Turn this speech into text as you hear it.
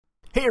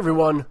Hey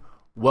everyone,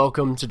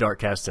 welcome to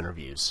Darkcast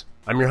Interviews.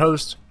 I'm your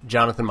host,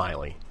 Jonathan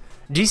Miley.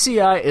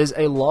 DCI is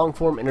a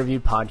long-form interview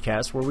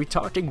podcast where we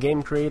talk to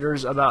game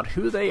creators about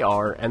who they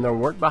are and their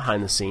work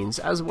behind the scenes,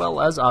 as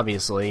well as,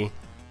 obviously,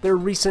 their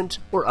recent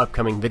or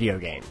upcoming video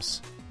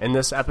games. In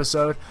this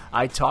episode,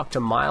 I talk to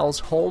Miles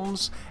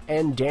Holmes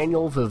and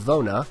Daniel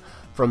Vivona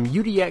from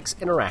UDX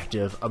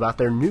Interactive about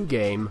their new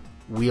game,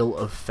 Wheel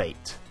of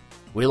Fate.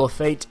 Wheel of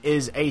Fate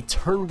is a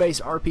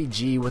turn-based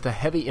RPG with a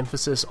heavy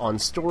emphasis on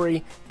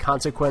story,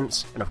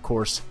 consequence, and of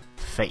course,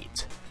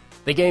 fate.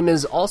 The game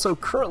is also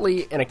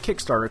currently in a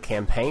Kickstarter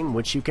campaign,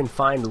 which you can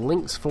find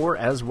links for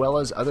as well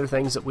as other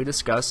things that we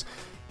discuss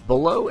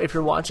below if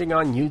you're watching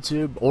on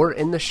YouTube or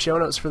in the show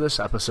notes for this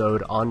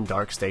episode on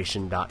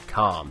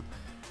darkstation.com.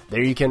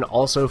 There you can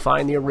also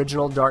find the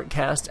original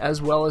Darkcast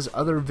as well as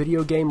other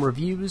video game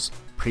reviews,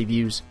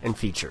 previews, and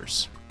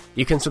features.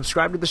 You can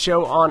subscribe to the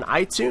show on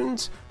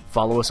iTunes,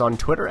 follow us on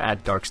Twitter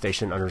at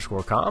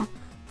darkstation_com,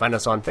 find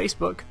us on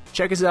Facebook,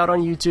 check us out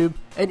on YouTube,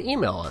 and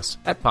email us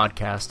at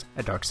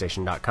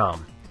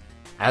podcast@darkstation.com.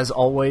 As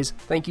always,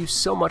 thank you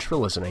so much for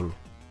listening.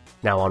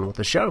 Now on with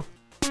the show.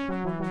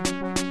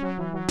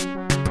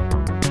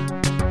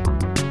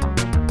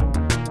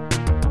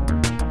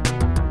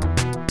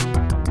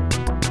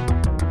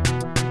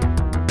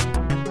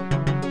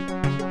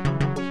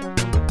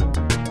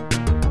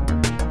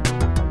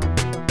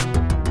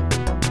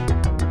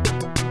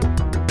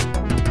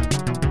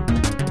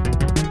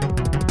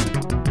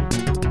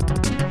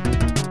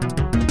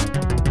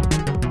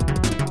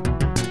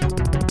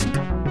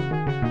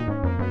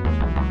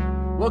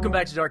 Welcome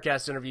back to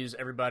Darkcast Interviews,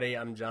 everybody.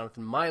 I'm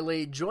Jonathan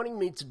Miley. Joining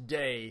me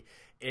today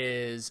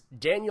is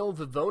Daniel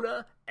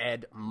Vivona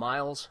and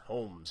Miles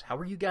Holmes. How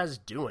are you guys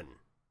doing?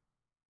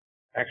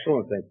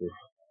 Excellent, thank you.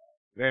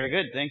 Very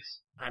good,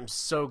 thanks. I'm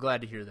so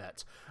glad to hear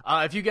that.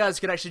 If you guys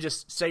could actually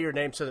just say your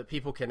name so that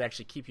people can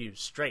actually keep you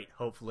straight,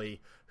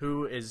 hopefully,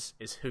 who is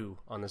who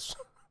on this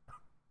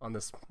on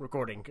this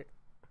recording?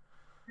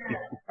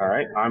 All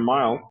right, I'm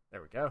Miles.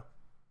 There we go.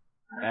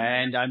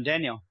 And I'm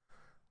Daniel.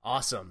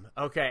 Awesome.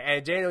 Okay,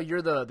 and Daniel,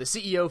 you're the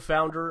CEO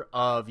founder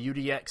of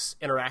UDX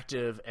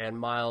Interactive, and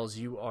Miles,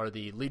 you are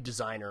the lead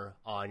designer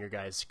on your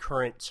guys'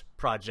 current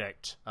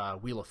project,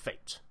 Wheel of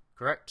Fate,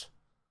 correct?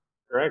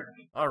 Correct.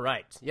 All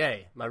right.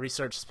 Yay. My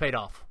research has paid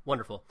off.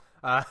 Wonderful.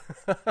 So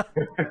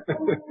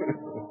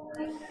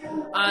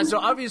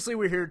obviously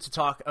we're here to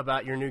talk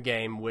about your new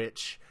game,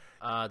 which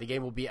the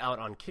game will be out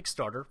on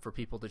Kickstarter for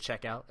people to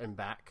check out and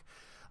back.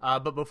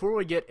 But before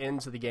we get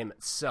into the game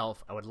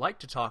itself, I would like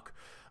to talk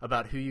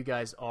about who you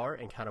guys are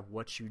and kind of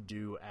what you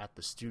do at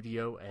the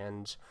studio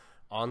and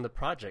on the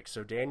project.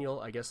 So Daniel,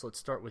 I guess let's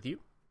start with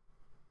you.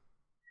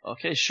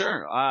 Okay,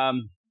 sure.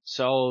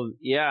 So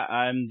yeah,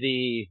 I'm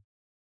the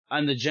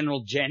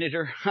general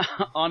janitor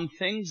on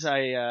things.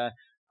 I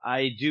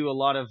do a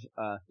lot of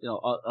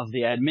of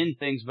the admin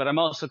things, but I'm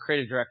also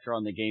creative director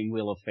on the game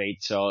Wheel of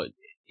Fate. So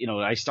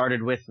I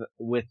started with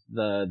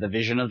the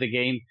vision of the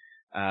game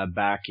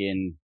back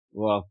in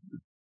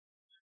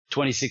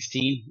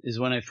 2016 is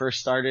when I first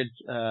started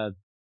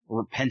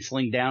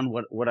penciling down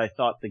what I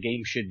thought the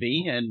game should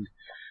be,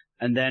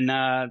 and then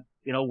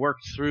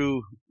worked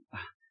through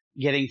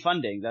getting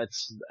funding.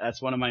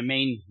 That's one of my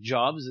main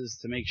jobs, is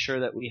to make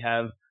sure that we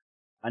have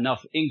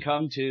enough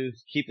income to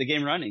keep the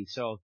game running.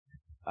 So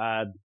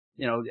as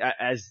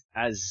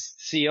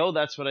CEO,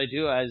 that's what I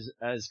do.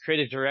 As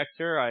creative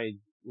director, I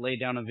lay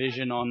down a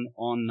vision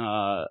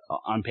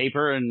on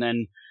paper, and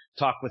then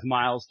talk with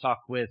Miles, talk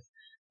with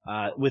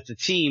the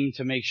team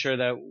to make sure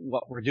that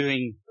what we're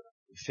doing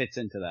fits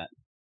into that.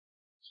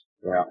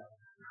 Yeah.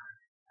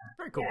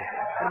 Very cool.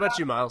 What about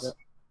you, Miles?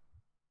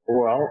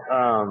 Well,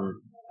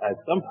 at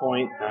some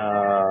point,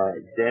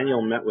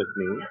 Daniel met with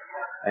me,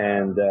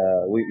 and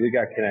we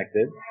got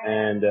connected,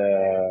 and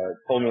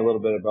told me a little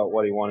bit about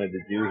what he wanted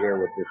to do here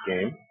with this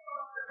game.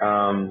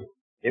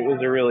 It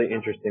was a really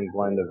interesting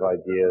blend of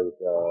ideas,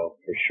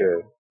 for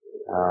sure.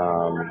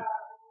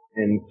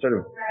 And sort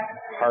of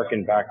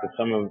harken back to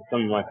some of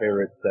my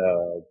favorite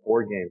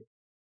board games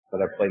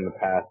that I've played in the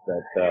past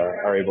that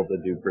are able to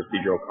do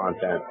procedural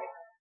content.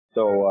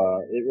 So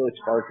it really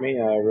sparked me.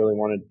 I really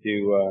wanted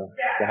to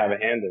have a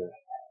hand in it.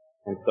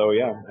 And so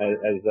yeah,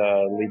 as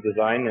lead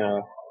design,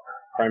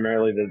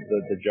 primarily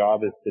the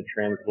job is to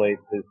translate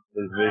his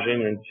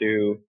vision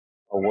into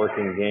a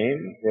working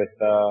game with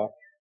a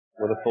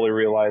fully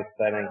realized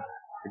setting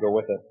to go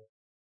with it,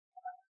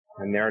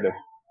 and narrative.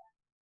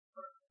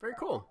 Very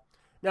cool.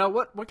 Now,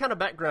 what kind of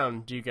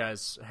background do you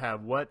guys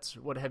have? What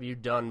have you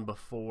done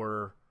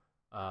before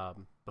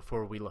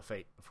Wheel of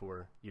Fate,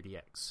 before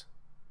UDX?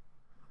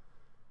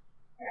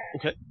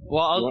 Okay.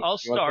 Well, I'll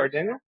start.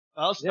 Daniel?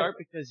 I'll start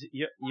because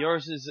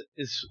yours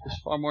is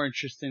far more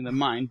interesting than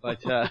mine.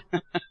 But so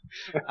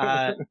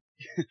I've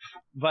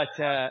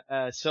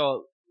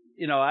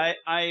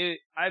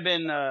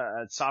been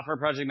a software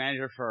project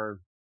manager for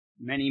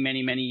many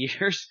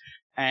years,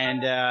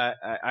 and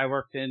I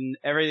worked in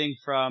everything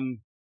from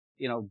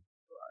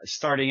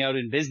starting out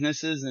in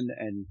businesses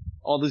and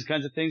all those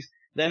kinds of things,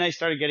 then I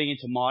started getting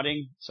into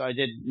modding. So I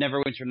did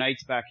Neverwinter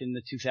Nights back in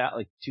the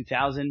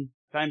 2000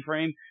 time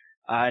frame.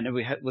 And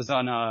we was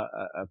on a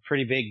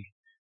pretty big,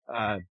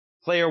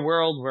 player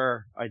world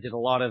where I did a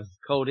lot of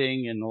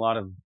coding and a lot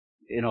of,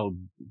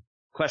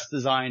 quest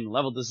design,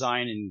 level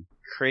design, and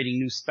creating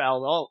new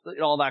spells,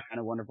 all that kind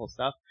of wonderful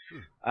stuff.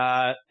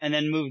 And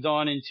then moved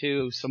on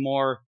into some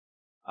more,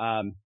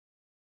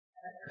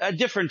 a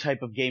different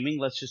type of gaming.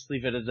 Let's just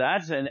leave it at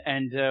that.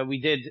 And we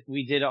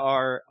did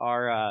our,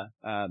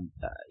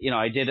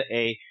 I did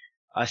a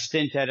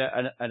stint at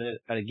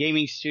a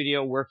gaming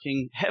studio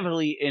working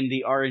heavily in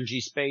the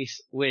RNG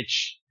space,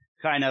 which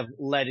kind of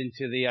led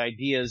into the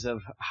ideas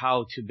of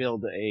how to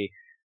build a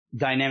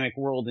dynamic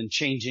world and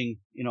changing,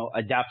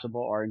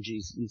 adaptable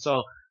RNGs. And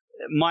so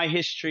my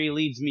history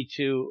leads me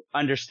to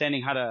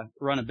understanding how to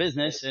run a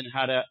business and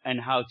how to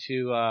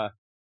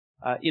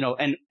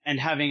and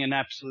having an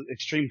absolute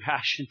extreme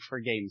passion for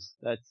games.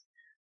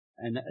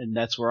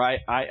 That's where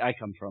I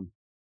come from.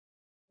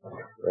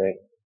 Right.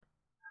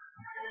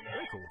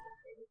 Very cool.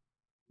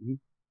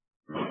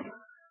 Mm-hmm.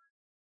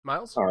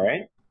 Miles? All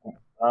right.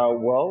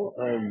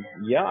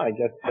 I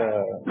guess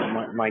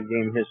my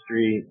game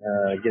history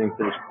getting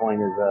to this point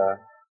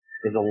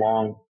is a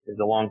long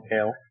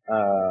tale.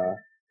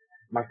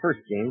 My first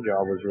game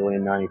job was really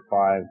in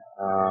 '95.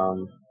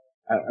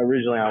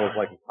 Originally I was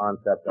like a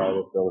concept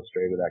artist,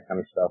 illustrator, that kind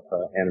of stuff,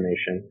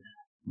 animation.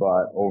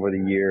 But over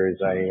the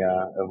years I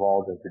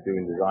evolved into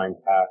doing design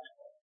tasks,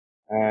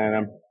 and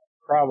I'm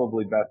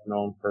probably best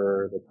known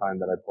for the time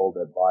that I pulled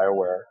at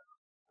BioWare.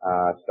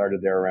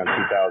 Started there around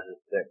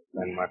 2006,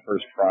 and my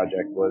first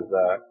project was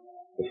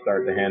to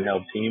start the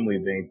handheld team. We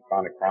made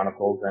Sonic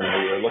Chronicles, and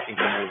we were looking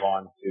to move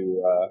on to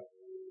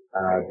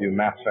do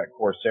Mass Effect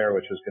Corsair,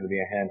 which was going to be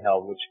a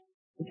handheld, which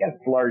I guess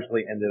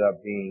largely ended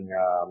up being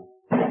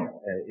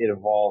it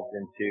evolved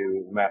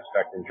into Mass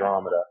Effect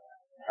Andromeda,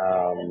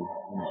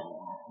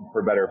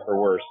 for better or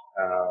for worse.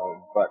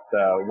 But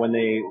when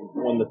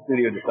the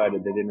studio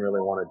decided they didn't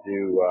really want to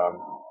do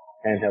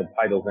handheld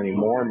titles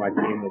anymore, my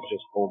team was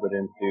just folded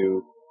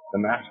into the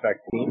Mass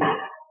Effect team.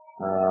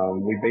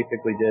 We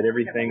basically did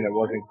everything that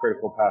wasn't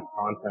critical path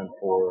content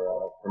for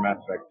Mass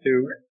Effect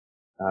 2.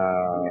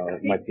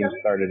 My team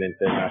started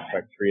into Mass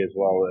Effect 3 as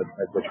well,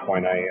 at which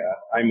point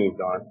I moved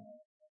on.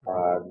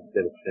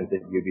 Did a stint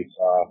at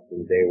Ubisoft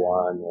and Day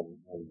One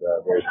and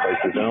various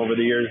places. And over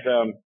the years,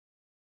 I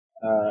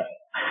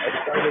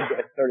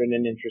started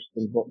an interest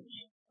in books,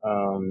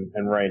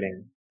 and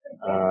writing,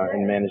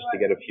 and managed to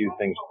get a few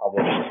things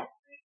published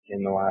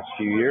in the last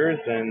few years,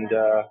 and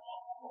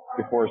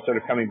before sort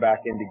of coming back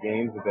into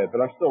games a bit. But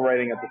I'm still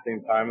writing at the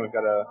same time. I've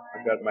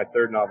got my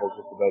third novel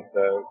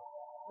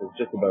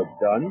just about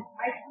done.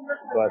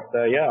 But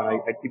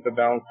I keep a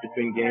balance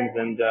between games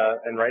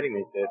and writing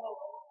these days.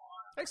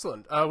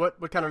 Excellent.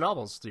 What kind of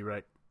novels do you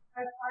write?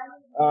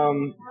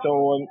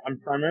 So I'm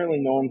primarily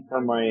known for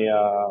my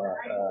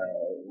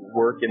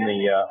work in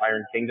the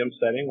Iron Kingdom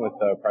setting with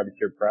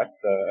Privateer Press.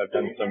 I've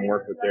done some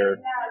work with their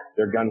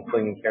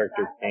gunslinging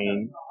character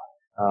Kane.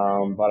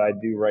 But I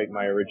do write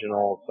my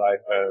original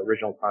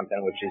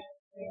content, which is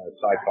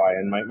sci-fi,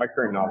 and my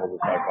current novel is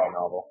a sci-fi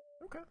novel.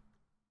 Okay.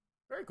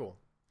 Very cool.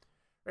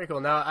 Very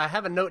cool. Now, I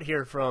have a note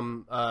here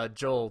from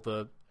Joel,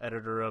 the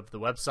editor of the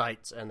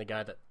website and the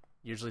guy that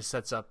usually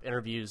sets up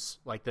interviews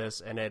like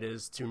this, and it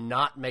is to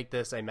not make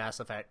this a Mass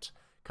Effect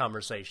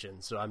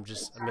conversation. So I'm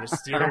going to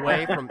steer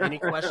away from any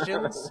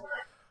questions.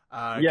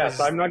 Yes,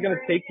 I'm not going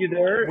to take you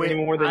there any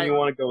more than you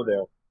want to go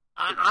there.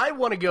 I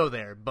want to go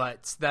there,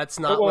 but that's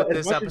not what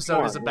this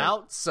episode is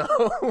about, so...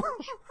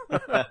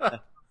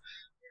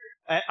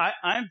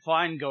 I'm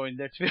fine going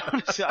there, to be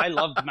honest. I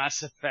loved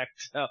Mass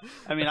Effect. So,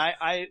 I mean,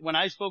 when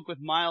I spoke with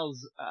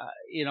Miles,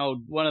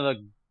 one of the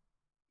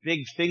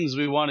big things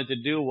we wanted to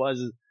do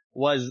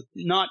was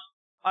not,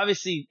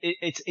 obviously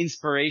it's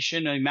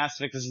inspiration. I mean, Mass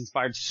Effect has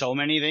inspired so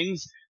many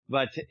things,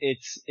 but it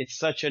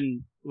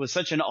was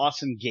such an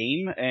awesome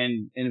game,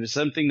 and it was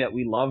something that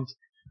we loved.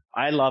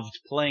 I loved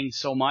playing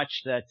so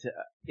much that,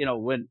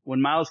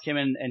 when Miles came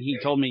in and he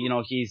told me,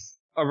 he's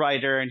a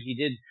writer and he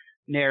did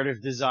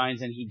narrative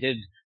designs and he did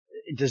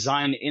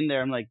design in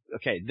there, I'm like,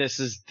 okay, this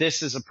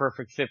is a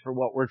perfect fit for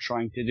what we're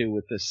trying to do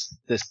with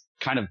this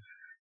kind of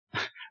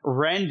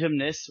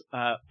randomness,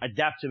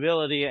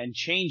 adaptability and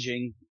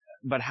changing,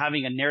 but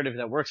having a narrative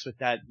that works with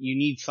that. You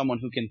need someone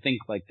who can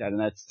think like that. And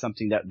that's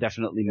something that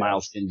definitely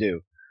Miles can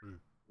do.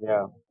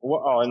 Yeah.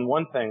 Well, and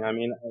one thing, I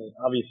mean,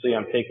 obviously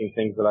I'm taking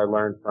things that I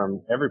learned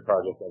from every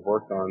project I've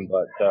worked on,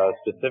 but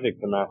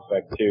specific to Mass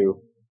Effect 2,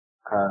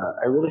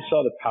 I really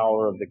saw the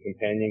power of the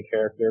companion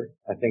character.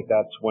 I think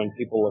that's when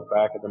people look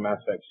back at the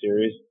Mass Effect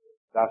series,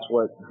 that's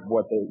what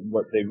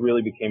they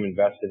really became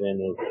invested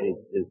in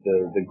is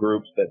the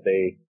groups that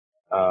they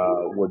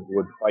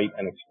would fight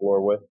and explore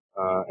with,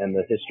 and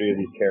the history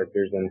of these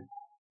characters and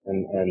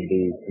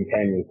the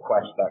companion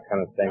quest, that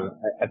kind of thing.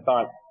 I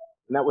thought.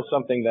 And that was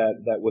something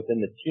that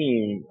within the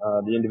team,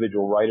 the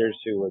individual writers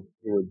who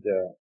would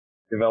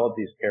develop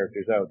these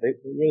characters out, they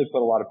really put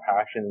a lot of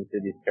passion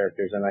into these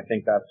characters, and I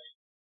think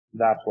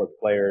that's what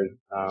players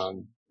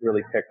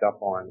really picked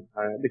up on.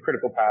 The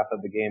critical path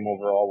of the game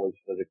overall was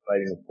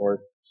exciting, of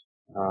course.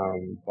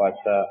 But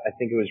I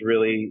think it was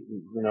really,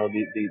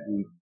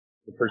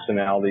 the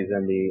personalities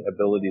and the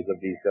abilities of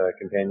these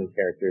companion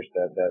characters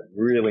that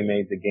really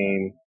made the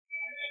game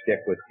stick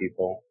with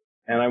people.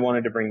 And I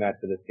wanted to bring that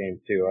to this game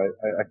too.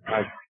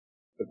 I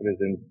took it as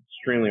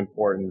extremely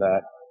important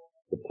that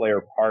the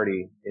player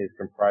party is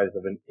comprised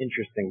of an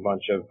interesting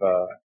bunch of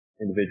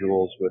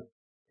individuals with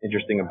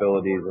interesting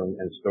abilities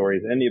and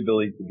stories, and the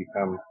ability to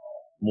become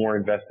more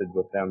invested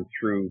with them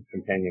through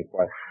companion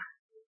quests.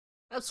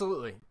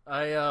 Absolutely.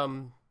 I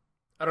don't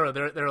know.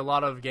 There are a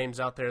lot of games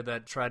out there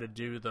that try to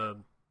do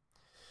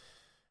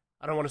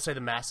I don't want to say the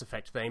Mass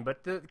Effect thing,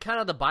 but the kind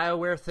of the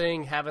BioWare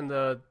thing, having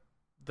the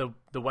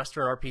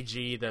Western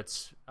RPG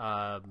that's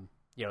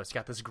it's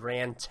got this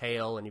grand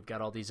tale, and you've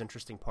got all these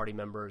interesting party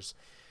members.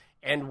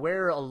 And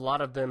where a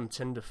lot of them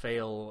tend to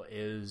fail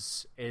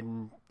is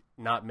in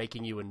not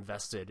making you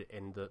invested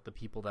in the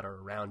people that are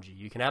around you.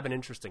 You can have an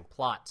interesting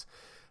plot,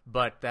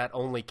 but that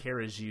only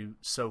carries you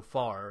so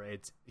far.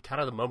 It's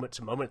kind of the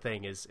moment-to-moment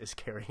thing is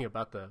caring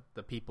about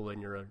the people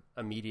in your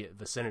immediate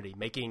vicinity,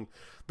 making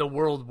the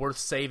world worth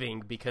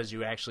saving because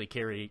you actually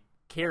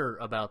care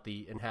about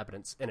the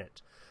inhabitants in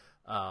it.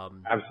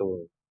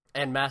 Absolutely.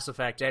 And Mass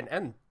Effect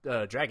and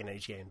Dragon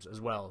Age games as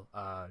well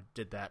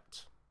did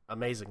that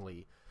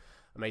amazingly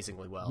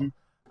well.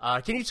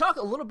 Mm-hmm. Can you talk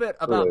a little bit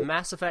about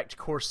Mass Effect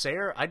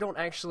Corsair? I don't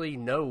actually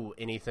know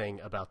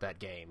anything about that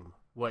game.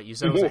 What, you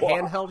said it was a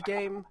handheld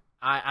game?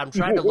 I'm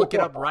trying to look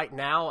it up right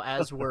now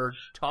as we're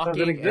talking.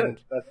 Doesn't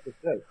exist. That's just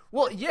it.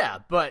 Well, yeah,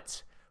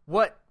 but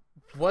what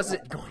was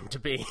it going to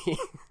be?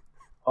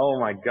 Oh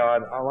my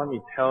God! Let me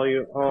tell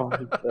you.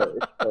 It's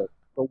the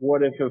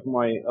what if of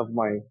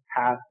my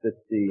past. It's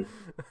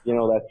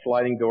that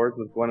Sliding Doors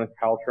with Gwyneth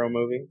Paltrow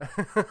movie.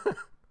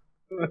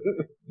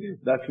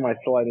 That's my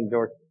sliding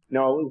door.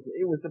 No,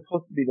 it was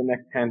supposed to be the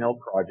next handheld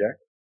project.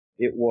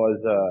 It was,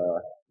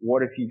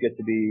 what if you get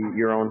to be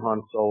your own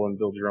Han Solo and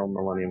build your own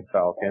Millennium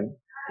Falcon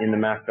in the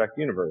Mass Effect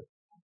universe?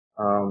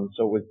 So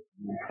it was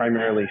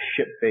primarily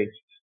ship-based,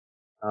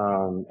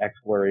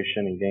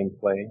 exploration and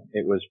gameplay.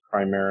 It was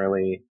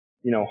primarily,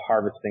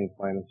 harvesting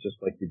planets just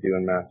like you do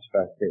in Mass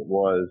Effect. It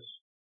was,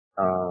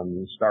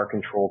 star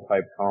control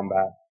type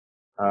combat.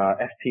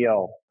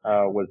 FTL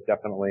was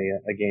definitely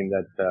a game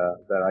that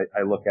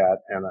I look at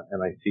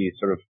and I see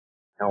sort of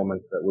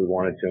elements that we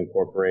wanted to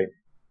incorporate.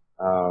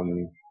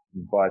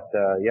 But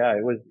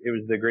it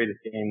was the greatest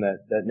game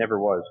that never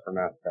was for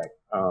Mass Effect.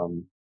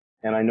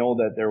 And I know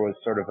that there was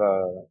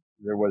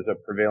a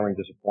prevailing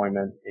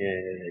disappointment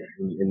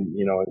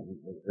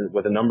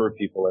with a number of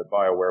people at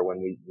BioWare when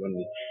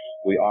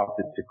we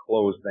opted to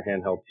close the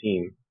handheld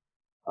team.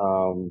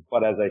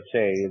 But as I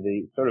say,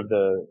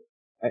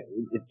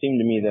 it seemed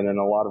to me that in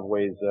a lot of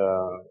ways,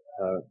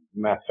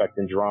 Mass Effect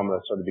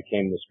Andromeda sort of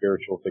became the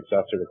spiritual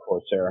successor to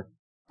Corsair.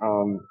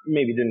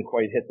 Maybe didn't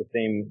quite hit the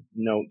same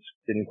notes,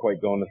 didn't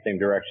quite go in the same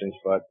directions,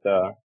 but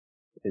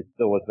it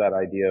still was that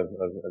idea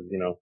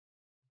of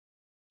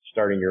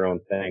starting your own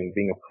thing,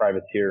 being a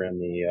privateer in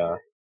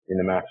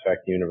the Mass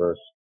Effect universe.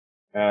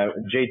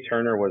 Jay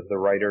Turner was the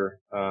writer,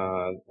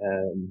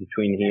 and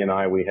between he and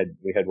I, we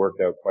had worked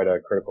out quite a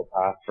critical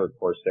path for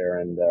Corsair,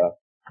 and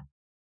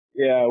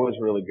yeah, it was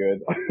really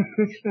good.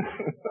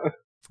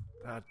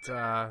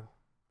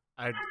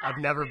 I've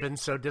never been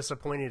so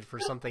disappointed for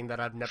something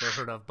that I've never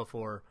heard of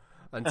before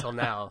until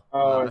now.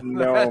 Oh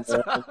no, man.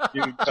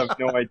 You have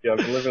no idea. I've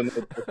been living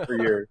this for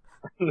years.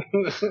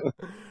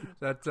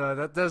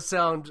 That does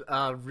sound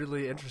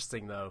really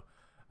interesting, though.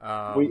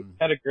 We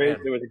had there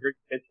was a great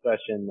pitch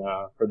session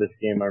for this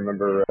game. I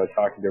remember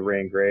talking to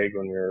Ray and Greg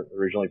when we were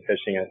originally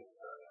pitching it,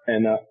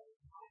 and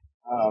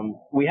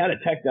we had a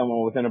tech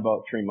demo within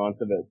about 3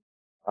 months of it.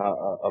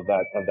 Of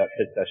that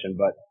pitch session,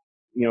 but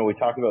we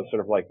talked about sort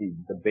of like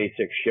the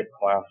basic ship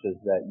classes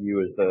that you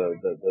as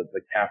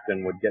the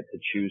captain would get to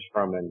choose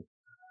from, and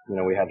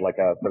we had like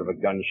a sort of a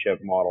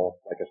gunship model,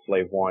 like a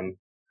Slave One.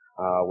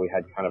 We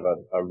had kind of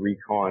a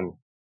recon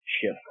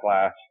ship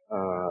class,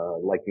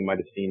 like you might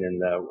have seen in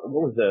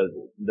what was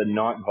the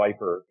not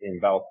Viper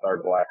in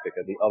Battlestar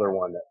Galactica, the other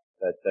one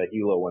that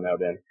Hilo went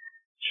out in,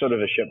 sort of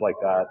a ship like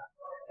that.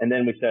 And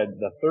then we said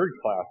the third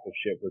class of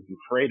ship would be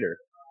freighter.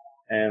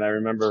 And I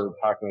remember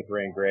talking with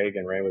Ray and Greg,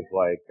 and Ray was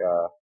like,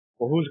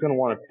 well, who's going to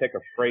want to pick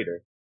a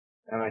freighter?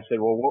 And I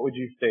said, well, what would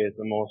you say is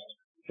the most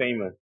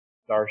famous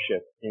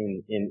starship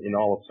in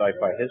all of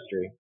sci-fi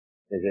history?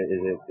 Is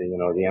it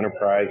the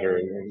Enterprise, or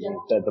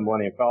instead the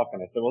Millennium Falcon?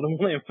 I said, well, the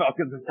Millennium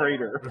Falcon's a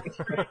freighter.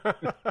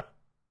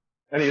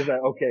 And he was like,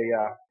 okay,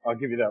 yeah, I'll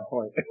give you that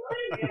point.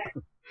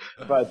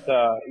 But,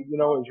 it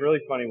was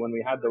really funny when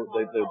we had the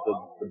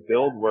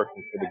build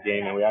working for the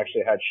game, and we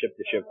actually had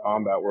ship-to-ship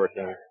combat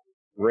working.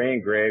 Ray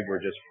and Greg were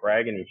just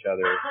fragging each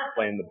other,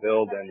 playing the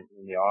build and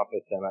in the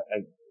office,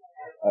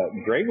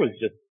 and Greg was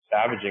just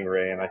savaging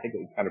Ray, and I think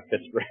it kind of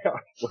pissed Ray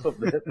off a little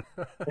bit,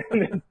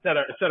 and then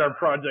set our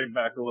project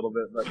back a little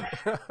bit. But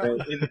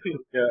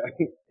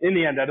in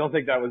the end, I don't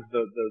think that was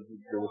the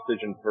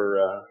decision for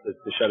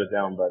to shut it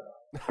down. But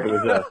it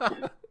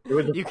was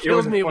You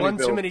killed me one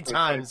too many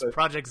times.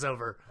 Project's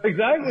over.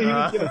 Exactly. He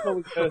was getting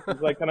totally pissed.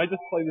 He's like, "Can I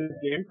just play this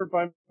game for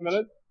 5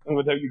 minutes and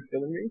without you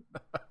killing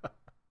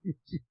me?"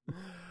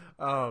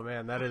 Oh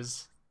man, that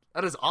is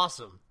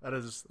awesome. That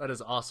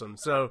is awesome.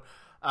 So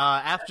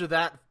after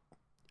that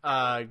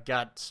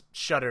got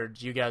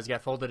shuttered, you guys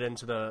got folded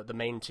into the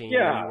main team.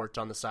 Yeah. And you worked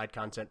on the side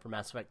content for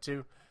Mass Effect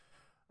 2.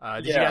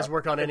 Did you guys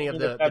work on any of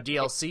the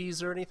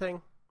DLCs or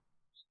anything?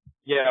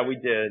 Yeah, we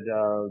did.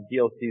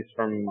 DLCs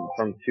from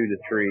 2 to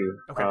 3.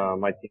 Okay.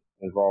 My team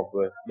was involved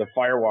with. The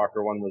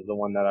Firewalker one was the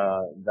one that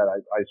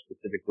I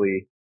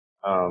specifically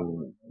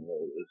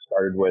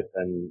started with,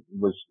 and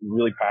was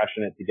really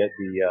passionate to get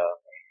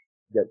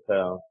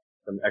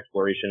some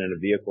exploration in a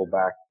vehicle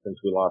back, since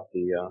we lost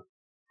the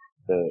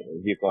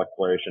vehicle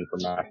exploration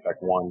from Mass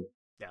Effect 1.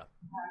 Yeah.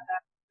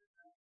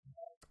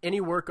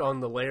 Any work on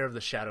the Lair of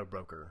the Shadow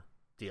Broker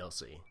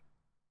DLC?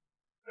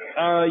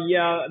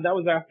 Yeah, that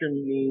was after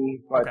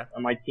me, but Okay.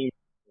 My team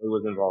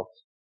was involved.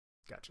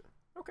 Gotcha.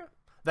 Okay.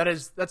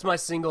 That's my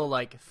single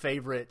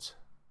favorite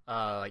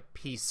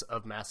piece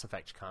of Mass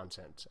Effect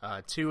content.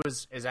 2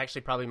 is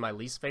actually probably my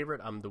least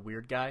favorite. I'm the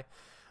weird guy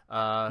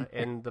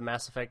in the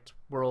Mass Effect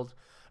world.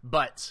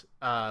 But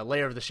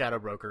Lair of the Shadow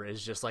Broker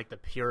is just the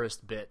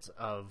purest bit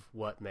of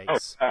what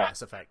makes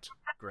Mass Effect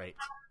great.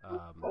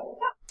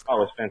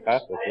 It's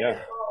fantastic,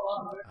 yeah.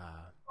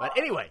 But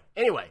anyway,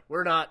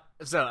 we're not.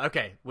 So,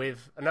 okay,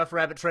 we've enough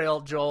rabbit trail,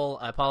 Joel.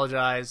 I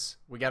apologize.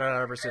 We got it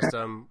out of our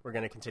system. We're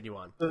going to continue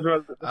on. That's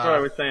what I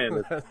was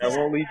saying. I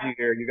won't lead you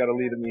here. You got to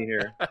lead me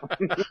here.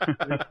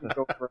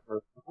 Go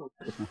first.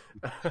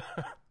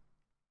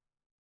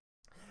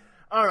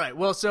 All right.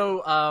 Well,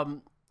 so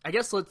I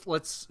guess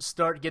let's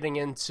start getting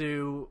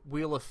into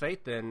Wheel of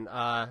Fate then.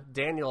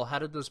 Daniel, how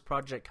did this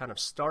project kind of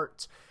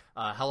start?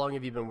 How long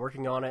have you been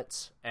working on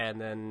it?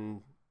 And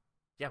then,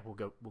 yeah, we'll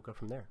go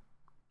from there.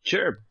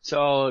 Sure.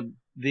 So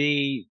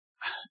the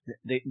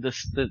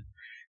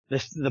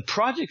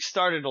project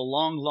started a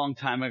long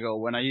time ago,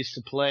 when I used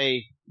to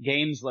play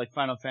games like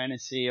Final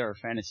Fantasy or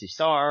Phantasy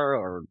Star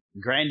or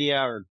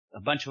Grandia or a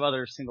bunch of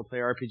other single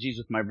player RPGs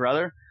with my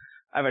brother.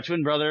 I have a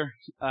twin brother.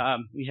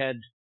 We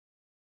had,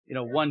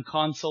 one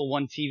console,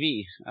 one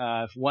TV.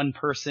 If one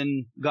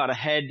person got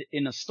ahead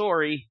in a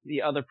story,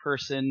 the other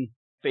person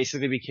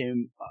basically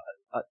became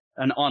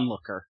an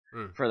onlooker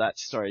for that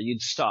story.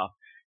 You'd stop.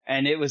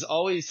 And it was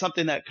always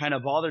something that kind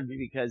of bothered me,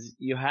 because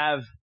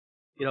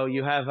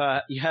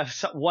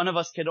one of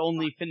us could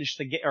only finish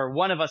the game, or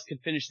one of us could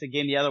finish the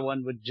game. The other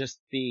one would just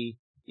be,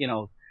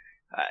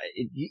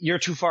 you're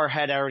too far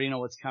ahead. I already know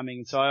what's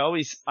coming. So I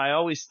always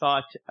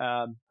thought,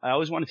 I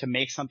always wanted to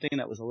make something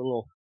that was a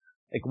little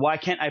why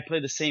can't I play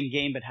the same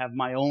game but have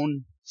my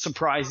own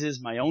surprises,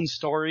 my own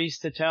stories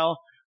to tell,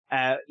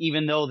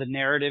 even though the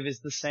narrative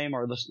is the same,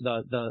 or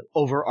the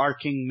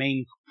overarching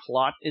main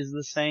plot is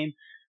the same.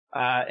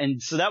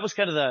 And so that was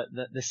kind of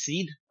the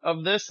seed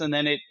of this. And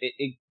then it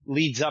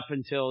leads up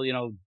until,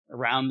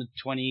 around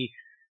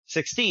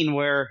 2016,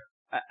 where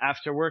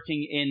after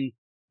working in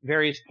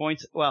various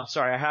points,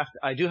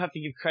 I do have to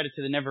give credit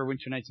to the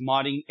Neverwinter Nights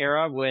modding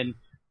era,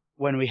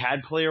 when we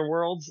had player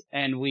worlds,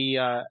 and we,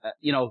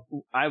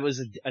 I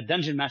was a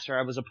dungeon master.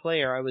 I was a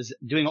player. I was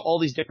doing all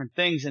these different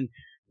things. And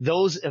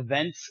those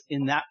events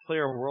in that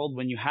player world,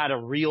 when you had a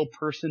real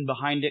person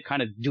behind it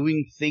kind of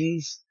doing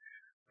things,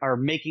 are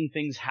making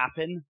things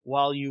happen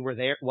while you were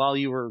there, while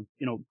you were,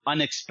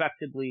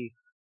 unexpectedly,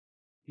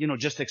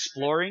 just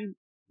exploring,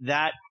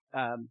 that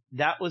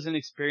was an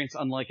experience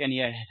unlike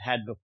any I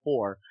had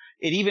before.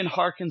 It even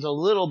harkens a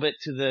little bit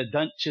to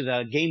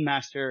the Game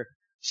Master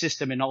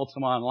system in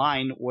Ultima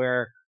Online,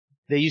 where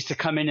they used to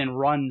come in and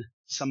run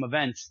some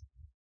events.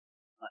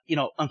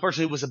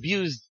 Unfortunately it was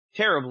abused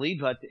terribly,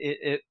 but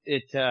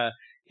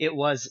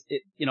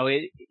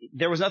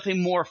there was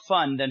nothing more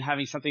fun than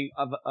having something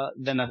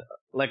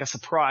like a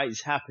surprise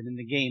happen in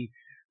the game,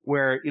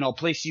 where, a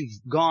place you've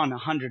gone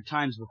 100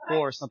 times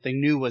before, something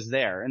new was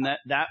there. And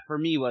that for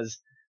me was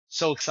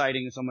so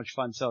exciting and so much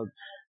fun. So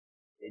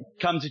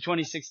come to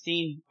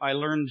 2016, I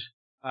learned,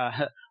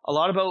 a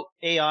lot about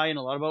AI and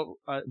a lot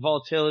about,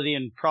 volatility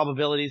and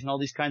probabilities and all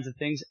these kinds of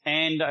things.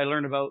 And I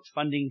learned about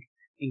funding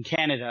in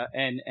Canada.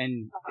 And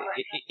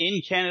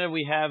in Canada,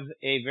 we have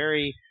a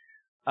very,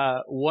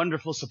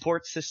 wonderful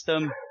support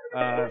system,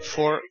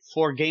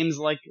 for games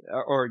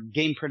or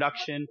game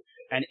production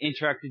and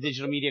interactive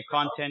digital media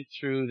content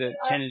through the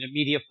Canada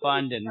Media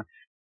Fund and,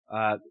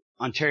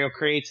 Ontario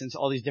Creates, and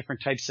all these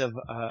different types of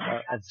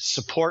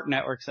support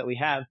networks that we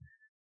have.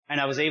 And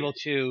I was able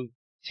to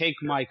take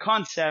my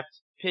concept,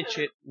 pitch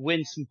it,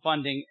 win some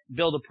funding,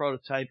 build a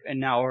prototype, and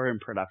now we're in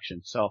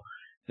production. So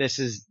this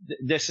is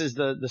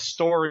the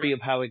story of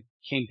how it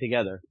came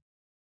together.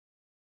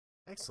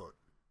 Excellent.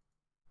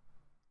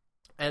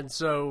 And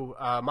so,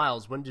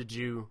 Miles, when did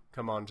you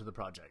come on to the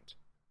project?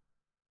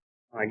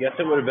 I guess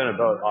it would have been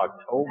about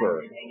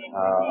October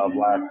of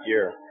last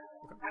year.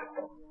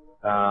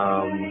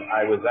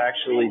 I was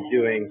actually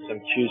doing some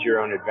Choose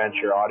Your Own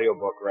Adventure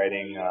audiobook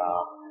writing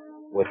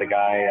with a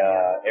guy,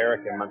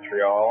 Eric, in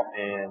Montreal,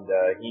 and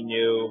he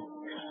knew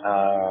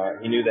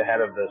He knew the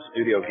head of the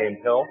studio, Game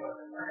Hill,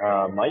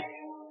 Mike.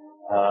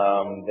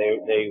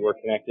 They were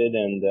connected,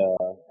 and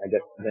I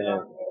guess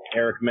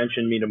Eric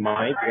mentioned me to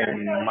Mike,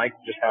 and Mike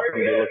just happened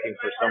to be looking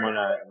for someone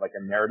like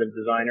a narrative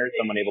designer,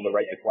 someone able to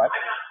write the quest.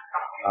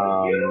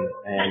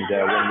 And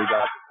when we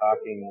got to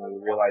talking,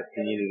 we realized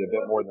he needed a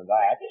bit more than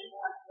that.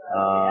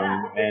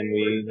 And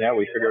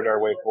we figured our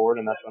way forward,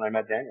 and that's when I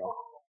met Daniel.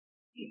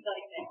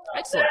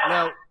 Excellent.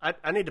 Now,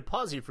 I need to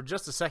pause you for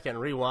just a second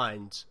and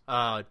rewind.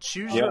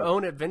 Choose Your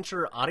Own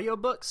Adventure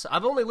audiobooks?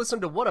 I've only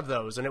listened to one of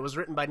those, and it was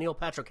written by Neil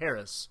Patrick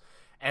Harris,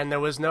 and there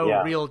was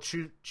no real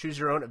Choose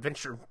Your Own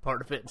Adventure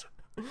part of it.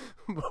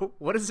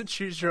 What is a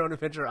Choose Your Own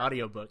Adventure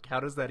audiobook? How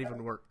does that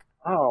even work?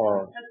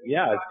 Oh,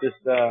 yeah, it's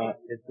just,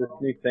 it's this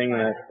new thing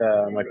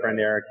that, my friend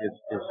Eric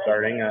is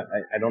starting.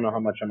 I don't know how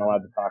much I'm allowed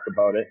to talk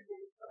about it.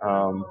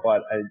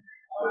 But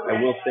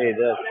I will say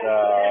this,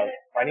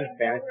 writing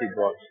fantasy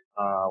books,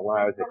 when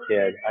I was a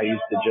kid, I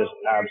used to just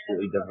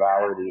absolutely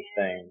devour these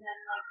things.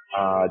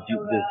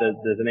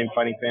 Does the name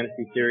Fighting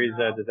Fantasy series,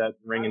 does that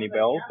ring any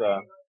bells?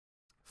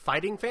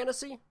 Fighting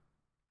Fantasy?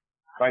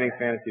 Fighting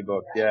Fantasy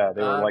books, yeah.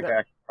 They were like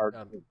action art,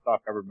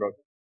 softcover books.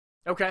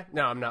 Okay,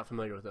 no, I'm not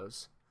familiar with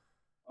those.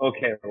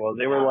 Okay, well,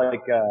 they were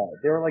like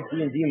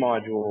D&D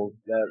modules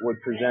that would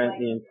present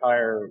the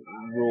entire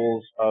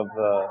rules of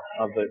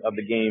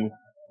the game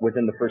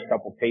within the first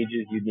couple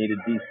pages. You needed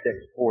D6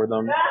 for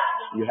them.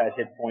 You had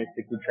hit points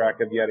to keep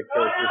track of. You had a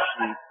character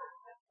sheet.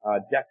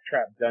 Death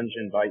Trap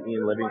Dungeon by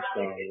Ian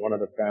Livingstone, one of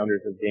the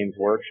founders of Games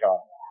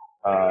Workshop.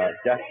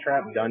 Death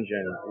Trap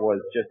Dungeon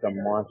was just a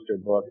monster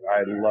book.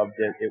 I loved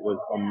it. It was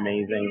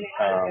amazing.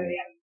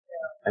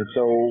 And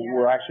so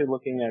we're actually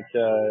looking at,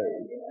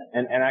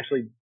 and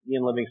actually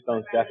Ian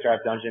Livingstone's Death Trap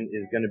Dungeon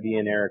is going to be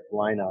in Eric's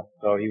lineup.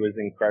 So he was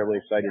incredibly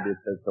excited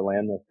to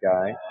land this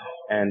guy.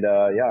 And,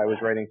 I was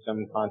writing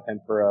some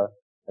content for a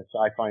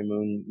sci-fi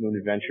moon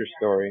adventure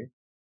story,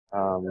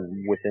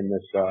 within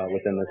this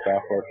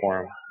software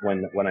forum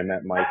when I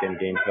met Mike and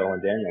Game Hill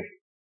and Daniel.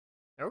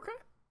 Okay.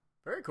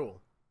 Very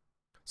cool.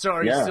 So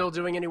are you still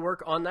doing any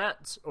work on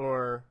that,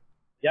 or?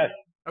 Yes.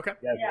 Okay.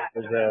 Yes.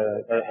 There's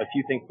a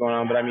few things going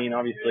on, but I mean,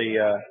 obviously,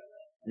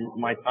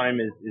 my time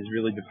is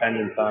really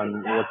dependent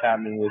on what's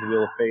happening with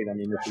Wheel of Fate. I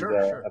mean, this is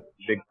a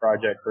big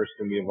project for us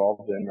to be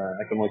involved in.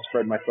 I can only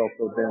spread myself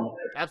so thin.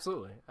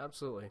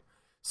 Absolutely.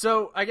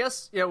 So I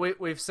guess,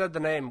 we've said the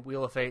name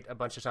Wheel of Fate a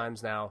bunch of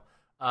times now.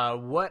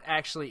 What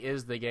actually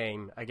is the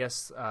game? I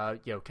guess,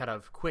 kind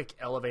of quick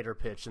elevator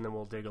pitch, and then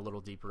we'll dig a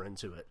little deeper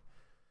into it.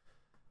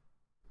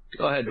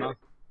 Go ahead, Mark.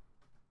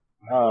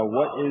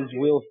 What is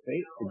Wheel of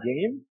Fate, the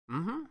game?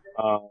 Mm-hmm.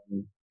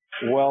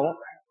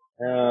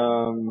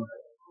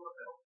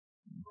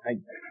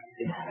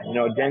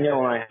 Daniel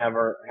and I have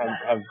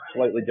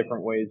slightly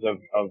different ways of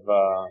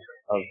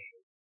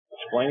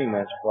explaining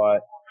this, but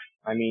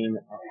I mean,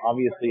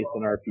 obviously it's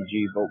an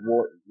RPG, but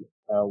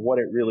what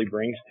it really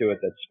brings to it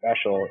that's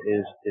special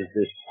is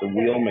the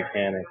wheel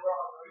mechanic,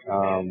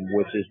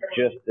 which is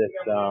just this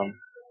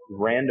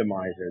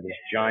randomizer, this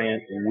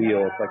giant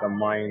wheel. It's like a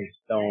Mayan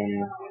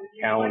stone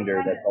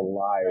calendar that's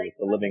alive. It's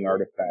a living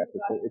artifact.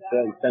 It's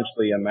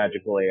essentially a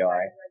magical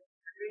AI,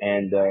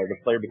 and the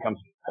player becomes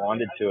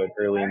bonded to it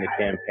early in the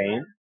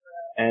campaign,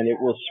 and it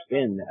will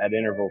spin at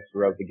intervals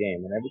throughout the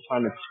game. And every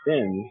time it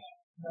spins,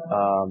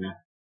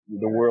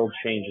 the world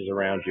changes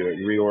around you. It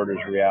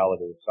reorders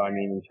reality. So I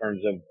mean, in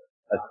terms of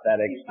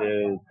aesthetics,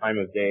 the time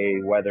of day,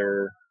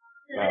 weather,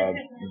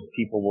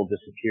 people will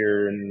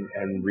disappear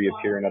and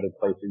reappear in other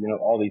places.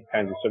 All these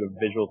kinds of sort of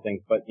visual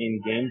things. But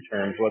in game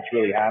terms, what's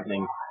really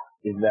happening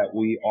is that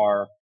we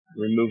are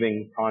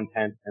removing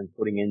content and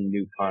putting in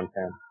new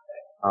content.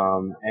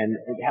 And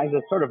it has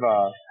a sort of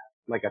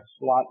like a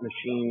slot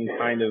machine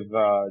kind of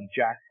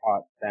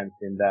jackpot sense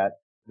in that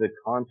the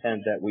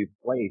content that we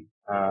place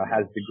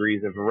has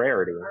degrees of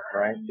rarity,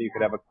 right? So you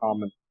could have a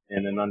common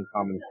and an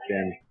uncommon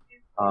spin.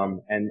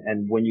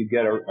 And when you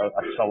get a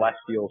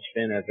celestial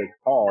spin, as it's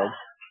called,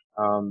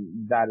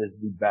 that is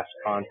the best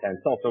content.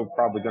 It's also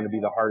probably going to be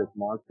the hardest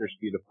monsters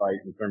for you to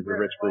fight in terms of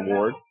risk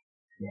reward.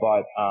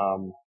 But,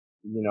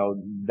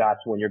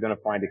 that's when you're going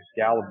to find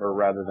Excalibur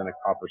rather than a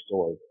copper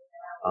sword.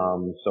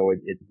 So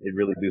it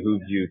really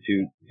behooves you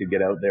to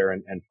get out there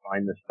and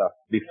find this stuff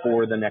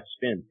before the next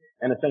spin.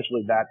 And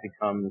essentially that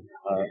becomes,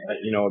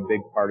 a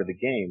big part of the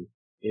game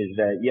is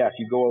that, yes,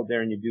 you go out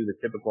there and you do the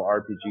typical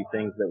RPG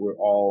things that we're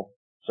all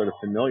sort of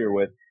familiar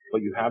with,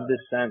 but you have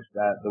this sense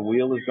that the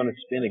wheel is going to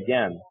spin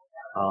again,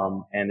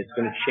 and it's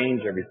going to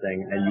change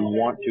everything, and you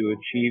want to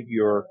achieve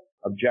your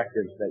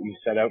objectives that you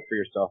set out for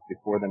yourself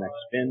before the next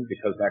spin,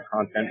 because that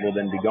content will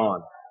then be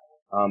gone.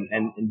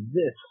 And in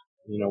this,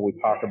 we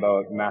talk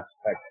about Mass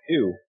Effect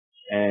 2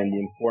 and the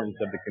importance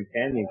of the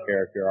companion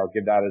character. I'll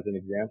give that as an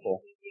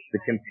example. The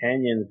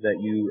companions that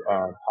you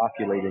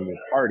populate in your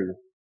party,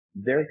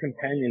 their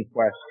companion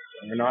quests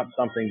are not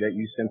something that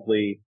you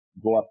simply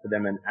go up to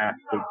them and ask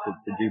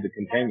to do the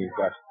companion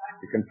quest.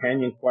 The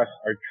companion quests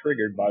are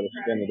triggered by the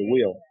spin of the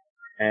wheel.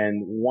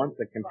 And once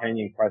a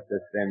companion quest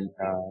has been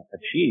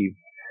achieved,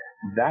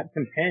 that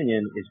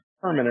companion is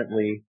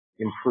permanently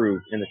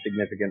improved in a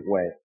significant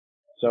way.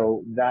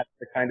 So that's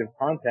the kind of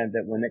content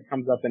that when it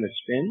comes up in a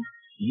spin,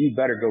 you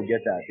better go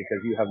get that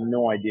because you have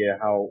no idea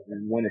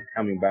when it's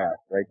coming back,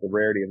 right? The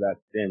rarity of that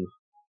spin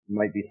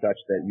might be such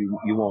that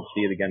you won't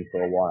see it again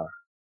for a while.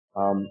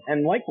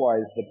 And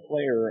likewise, the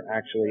player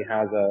actually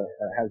has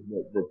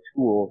the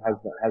tool, has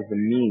the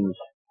means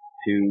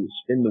to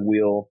spin the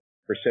wheel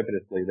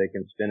precipitously. They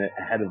can spin it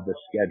ahead of the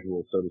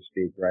schedule, so to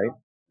speak, right?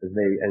 As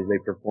they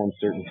perform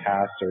certain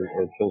tasks or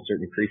kill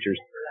certain creatures,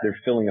 they're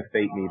filling a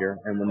fate meter.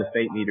 And when the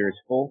fate meter is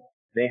full,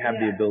 they have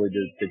the ability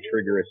to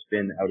trigger a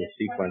spin out of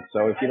sequence.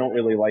 So if you don't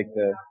really like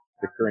the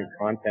current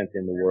content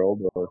in the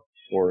world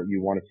or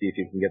you want to see if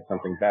you can get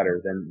something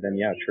better, then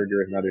yeah,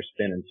 trigger another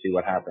spin and see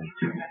what happens.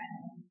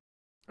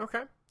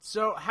 Okay.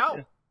 So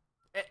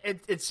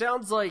it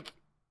sounds like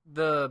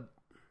the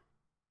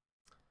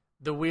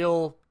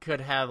wheel could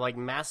have like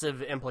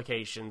massive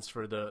implications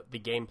for the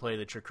gameplay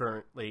that you're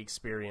currently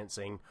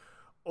experiencing,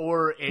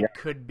 or it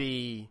could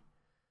be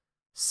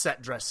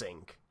set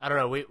dressing. I don't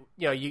know.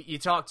 You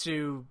talk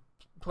to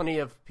plenty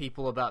of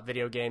people about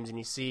video games and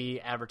you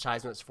see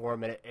advertisements for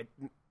them, and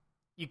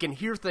you can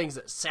hear things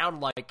that sound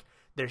like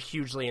they're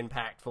hugely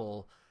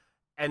impactful,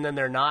 and then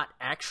they're not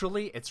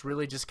actually. It's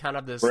really just kind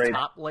of this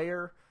top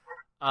layer.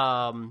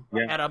 And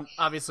I'm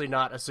obviously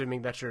not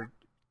assuming that you're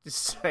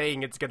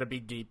saying it's going to be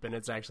deep and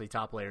it's actually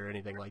top layer or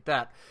anything like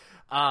that.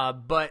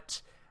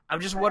 But I'm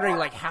just wondering,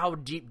 like, how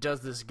deep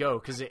does this go?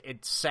 Because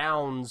it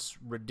sounds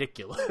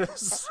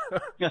ridiculous.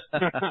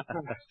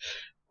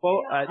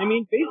 Well, I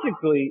mean,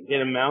 basically,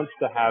 it amounts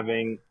to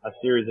having a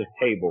series of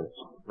tables,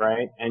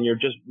 right? And you're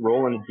just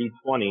rolling a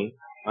d20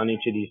 on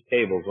each of these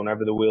tables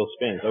whenever the wheel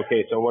spins.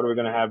 Okay, so what are we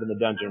going to have in the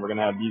dungeon? We're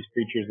going to have these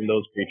creatures and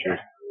those creatures.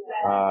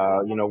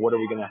 What are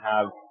we going to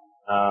have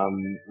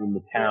in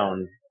the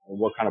town?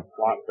 What kind of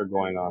plots are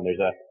going on?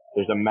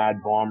 There's a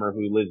mad bomber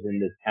who lives in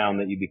this town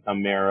that you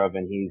become mayor of,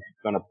 and he's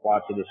going to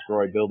plot to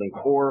destroy buildings,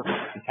 or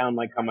the town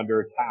might come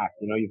under attack.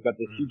 You've got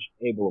this huge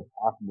table of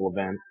possible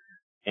events.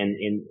 And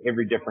in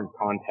every different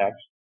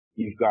context,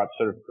 you've got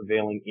sort of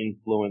prevailing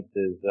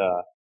influences,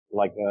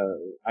 I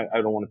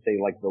don't want to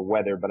say like the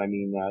weather, but I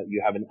mean,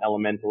 you have an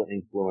elemental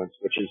influence,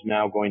 which is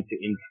now going to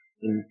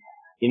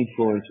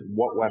influence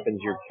what weapons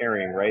you're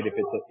carrying, right? If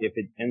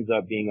it ends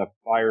up being a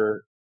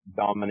fire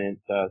dominant,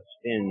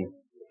 spin,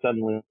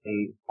 suddenly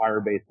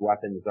fire-based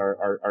weapons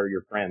are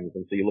your friends.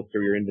 And so you look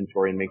through your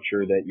inventory and make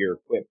sure that you're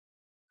equipped,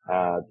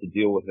 to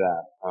deal with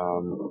that.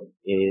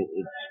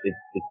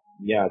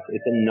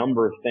 It's a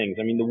number of things.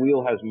 I mean, the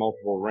wheel has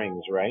multiple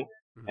rings, right?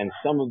 And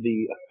some of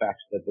the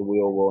effects that the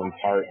wheel will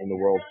impart in the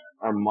world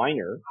are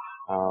minor,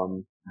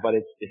 but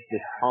it's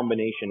this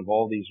combination of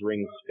all these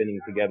rings spinning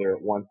together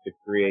at once to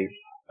create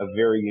a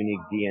very unique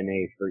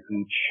DNA for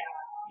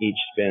each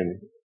spin.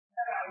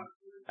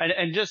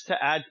 And just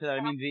to add to that,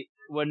 I mean,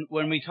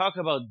 when we talk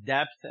about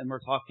depth and we're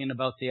talking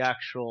about the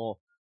actual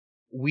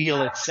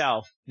wheel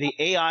itself, the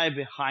AI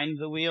behind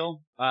the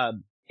wheel,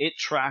 it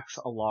tracks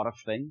a lot of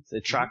things.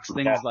 It tracks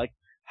things like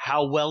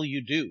how well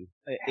you do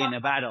in a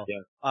battle.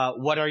 Yeah.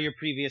 What are your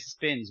previous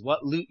spins?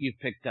 What loot you've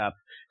picked up?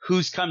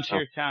 Who's come to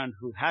your town?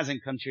 Who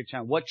hasn't come to your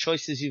town? What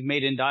choices you've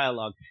made in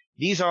dialogue?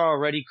 These are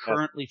already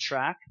currently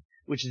tracked,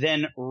 which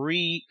then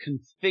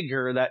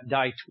reconfigure that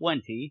die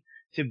 20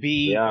 to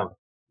be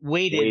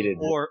weighted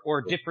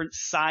or different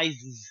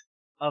sizes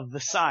of the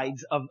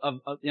sides of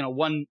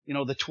one,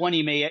 the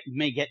 20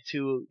 may get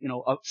to,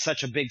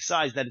 such a big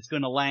size that it's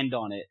going to land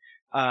on it.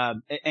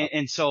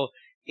 And so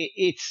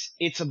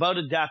it's about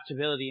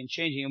adaptability and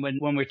changing. And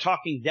when we're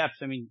talking depth,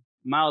 I mean,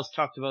 Miles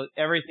talked about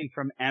everything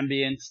from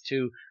ambience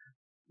to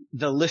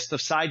the list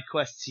of side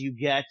quests you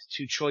get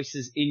to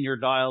choices in your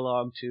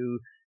dialogue to,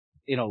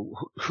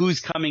 who's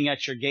coming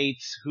at your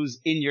gates, who's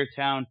in your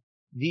town.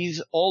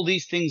 All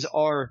these things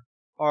are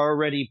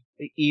already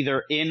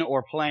either in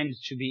or planned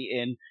to be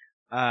in,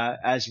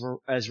 as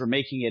we're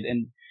making it.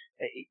 And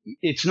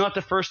it's not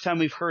the first time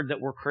we've heard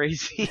that we're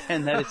crazy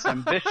and that it's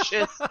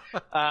ambitious.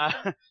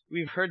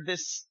 We've heard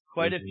this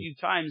quite a few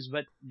times,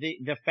 but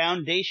the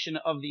foundation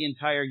of the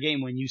entire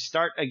game, when you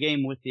start a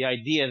game with the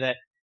idea that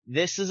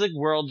this is a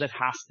world that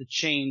has to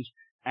change,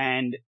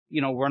 and,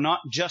 we're not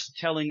just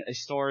telling a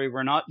story,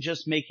 we're not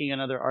just making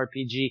another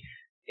RPG,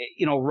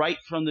 right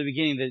from the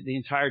beginning, the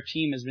entire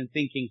team has been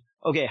thinking,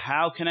 okay,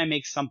 how can I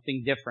make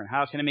something different?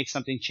 How can I make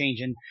something change?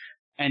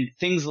 And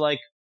things like,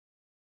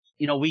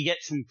 we get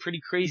some pretty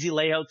crazy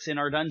layouts in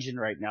our dungeon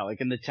right now,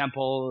 like in the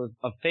Temple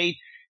of Fate.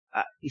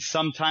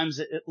 Sometimes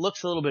it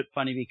looks a little bit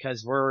funny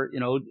because we're,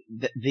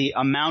 the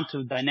amount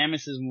of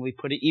dynamicism we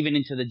put it even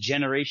into the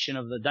generation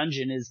of the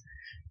dungeon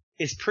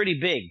is pretty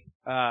big.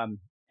 And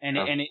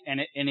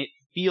it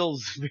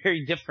feels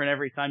very different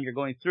every time you're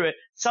going through it.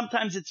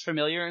 Sometimes it's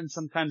familiar and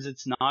sometimes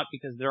it's not,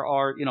 because there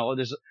are,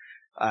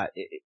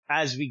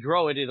 as we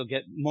grow it'll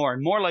get more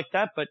and more like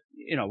that. But,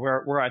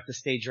 we're at the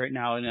stage right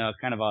now in a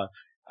kind of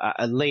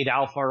a late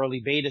alpha,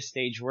 early beta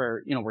stage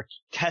where, we're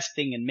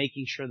testing and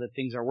making sure that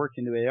things are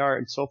working the way they are.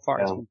 And so far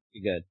it's been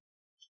pretty good.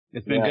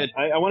 It's been good.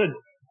 I want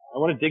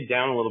to dig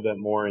down a little bit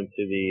more into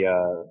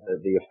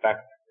the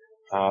effect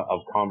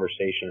of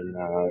conversation.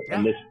 Yeah,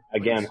 And this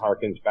again please.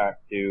 harkens back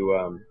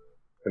to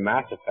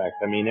Mass Effect.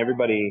 I mean,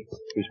 everybody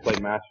who's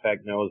played Mass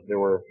Effect knows there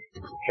were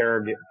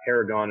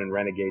Paragon and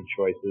Renegade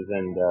choices,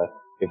 and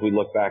if we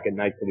look back at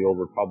Knights of the Old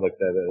Republic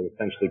that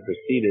essentially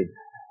preceded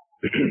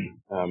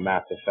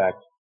Mass Effect,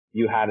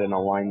 you had an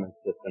alignment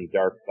system,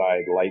 dark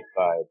side, light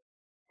side,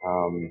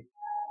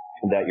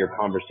 that your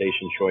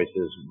conversation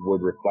choices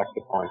would reflect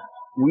upon.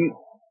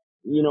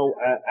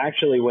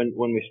 Actually, when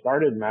we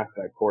started Mass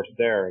Effect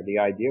Corsair, the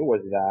idea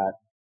was that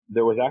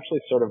there was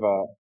actually sort of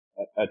a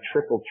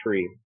trickle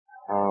tree,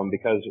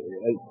 because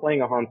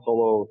playing a Han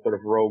Solo sort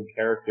of rogue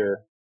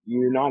character,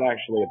 you're not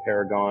actually a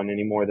Paragon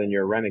any more than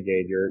you're a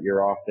Renegade.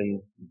 You're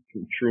often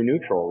true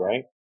neutral,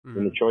 right? Mm-hmm.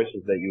 In the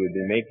choices that you would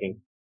be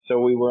making. So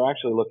we were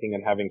actually looking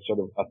at having sort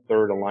of a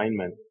third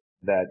alignment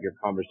that your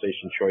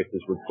conversation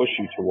choices would push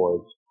you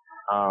towards.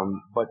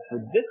 But for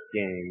this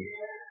game,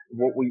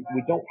 we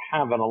don't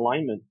have an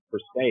alignment per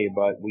se,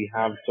 but we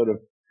have sort of,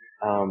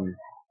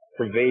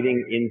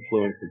 prevailing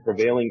influences,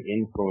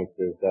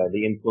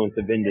 the influence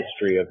of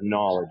industry, of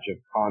knowledge, of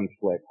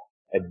conflict,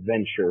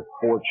 adventure,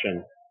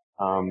 fortune,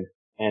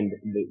 and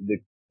the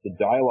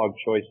dialogue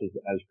choices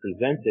as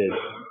presented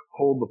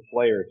hold the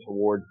player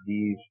towards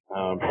these,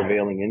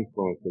 prevailing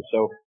influences.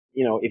 So,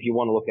 if you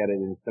want to look at it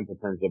in simple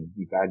terms of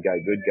bad guy,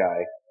 good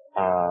guy,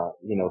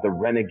 the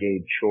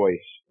renegade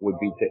choice would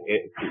be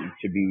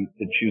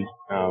to choose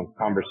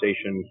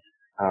conversation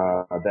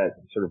that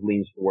sort of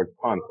leans towards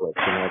conflict.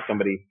 If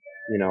somebody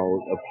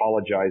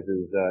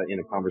apologizes in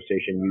a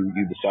conversation,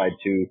 you decide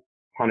to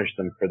punish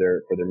them for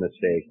their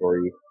mistake,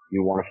 or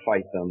you want to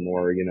fight them,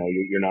 or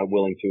you're not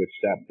willing to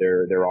accept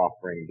their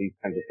offering. These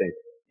kinds of things.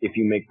 If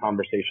you make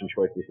conversation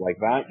choices like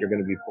that, you're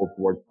going to be pulled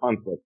towards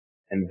conflict,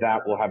 and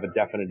that will have a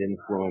definite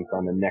influence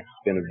on the next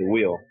spin of the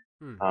wheel.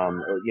 In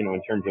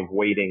terms of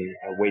weighting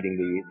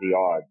the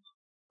odds.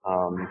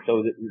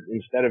 So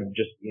instead of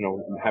just,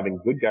 having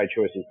good guy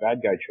choices,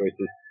 bad guy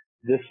choices,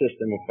 this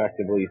system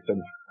effectively sort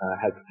of,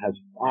 has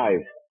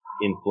 5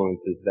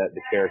 influences that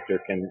the character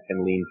can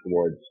lean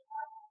towards.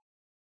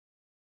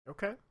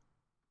 Okay.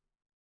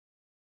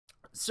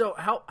 So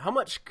how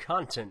much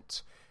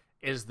content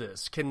is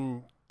this?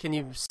 Can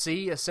you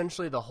see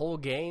essentially the whole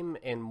game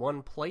in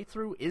one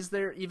playthrough?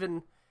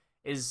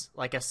 Is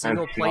like a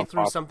single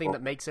playthrough something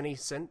that makes any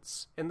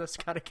sense in this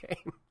kind of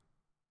game?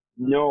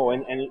 No,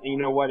 and you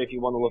know what? If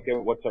you want to look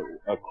at what's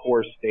a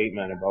core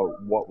statement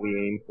about what we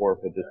aim for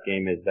this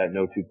game, is that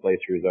no 2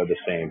 playthroughs are the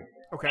same.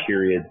 Okay.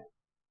 Period.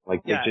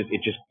 Like, yeah.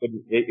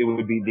 It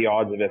would be, the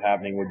odds of it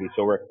happening would be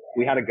so rare.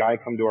 We had a guy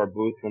come to our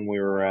booth when we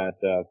were at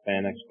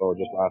Fan Expo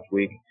just last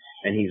week,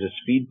 and he's a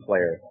speed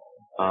player.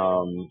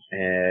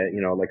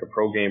 Like a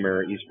pro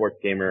gamer, esports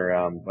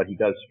gamer, but he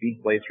does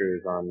speed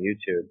playthroughs on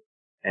YouTube.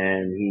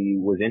 And he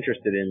was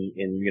interested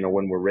in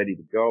when we're ready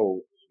to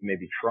go,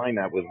 maybe trying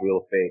that with Wheel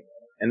of Fate.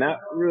 And that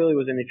really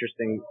was an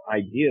interesting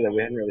idea that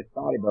we hadn't really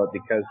thought about,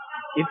 because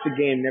if the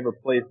game never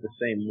plays the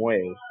same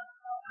way,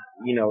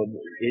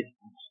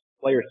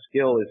 player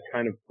skill is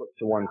kind of put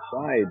to one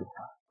side,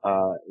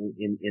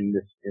 in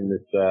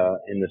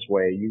this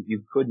way.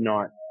 You could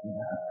not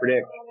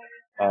predict,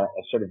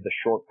 sort of the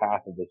short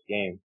path of this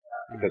game,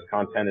 because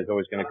content is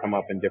always going to come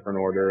up in different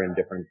order and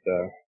different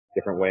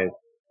ways.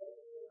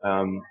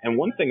 And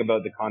one thing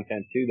about the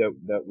content too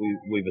that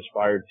we've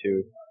aspired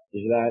to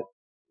is that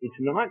it's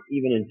not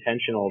even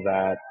intentional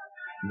that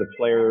the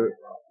player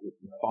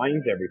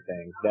finds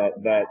everything, that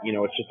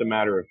it's just a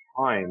matter of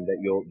time that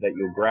you'll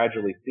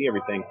gradually see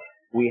everything.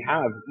 We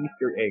have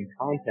Easter egg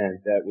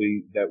content that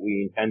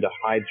we intend to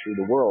hide through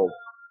the world.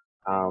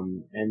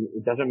 And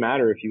it doesn't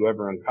matter if you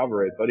ever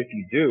uncover it, but if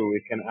you do,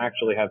 it can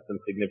actually have some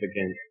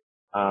significant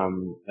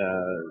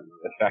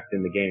effect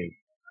in the game.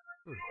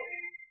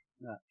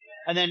 Yeah.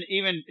 And then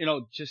even,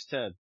 just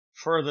to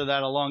further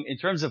that along, in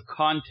terms of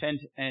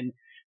content and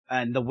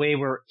the way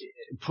we're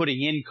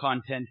putting in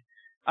content,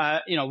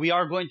 we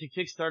are going to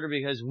Kickstarter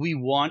because we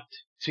want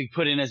to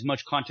put in as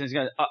much content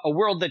as a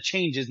world that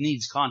changes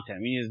needs content.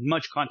 I mean, as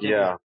much content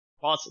as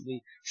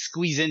possibly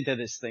squeeze into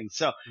this thing.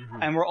 So,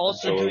 and we're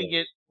also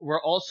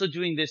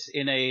doing this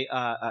in a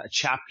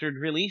chaptered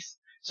release.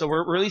 So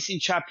we're releasing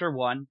chapter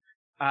 1.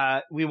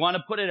 We want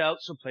to put it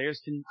out so players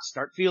can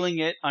start feeling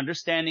it,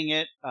 understanding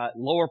it, at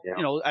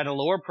a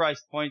lower price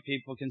point.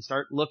 People can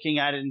start looking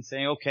at it and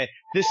saying, okay,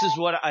 this is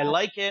what I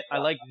like it. I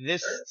like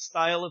this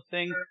style of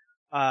thing.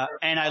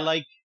 And I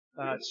like,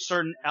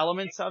 certain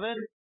elements of it.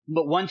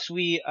 But once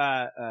we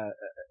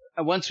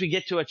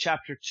get to a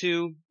chapter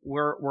 2,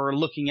 we're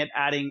looking at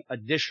adding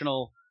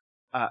additional,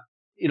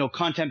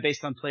 content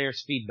based on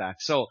players'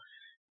 feedback. So,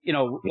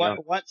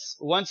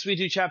 once we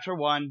do chapter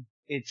 1,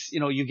 it's,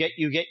 you get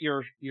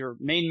your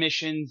main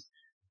missions,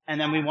 and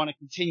then we want to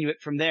continue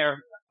it from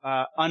there,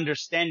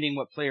 understanding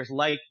what players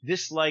like,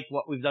 dislike,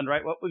 what we've done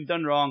right, what we've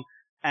done wrong,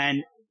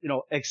 and,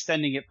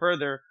 extending it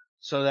further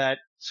so that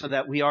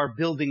we are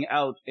building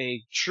out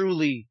a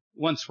truly,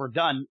 once we're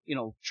done,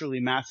 truly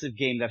massive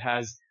game that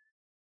has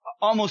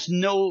almost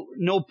no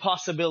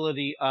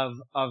possibility of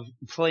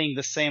playing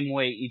the same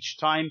way each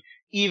time,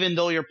 even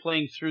though you're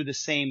playing through the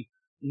same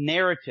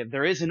narrative.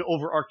 There is an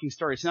overarching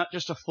story. It's not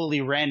just a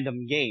fully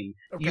random game.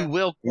 Okay. You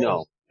will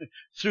go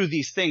through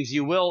these things.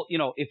 You will,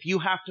 if you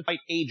have to fight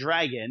a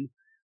dragon,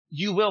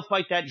 you will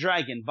fight that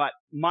dragon. But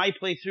my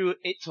playthrough,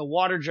 it's a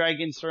water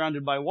dragon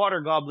surrounded by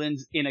water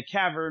goblins in a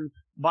cavern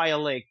by a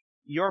lake.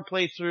 Your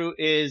playthrough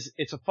is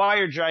it's a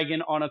fire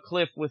dragon on a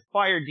cliff with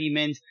fire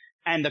demons,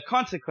 and the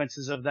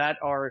consequences of that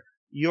are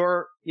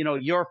your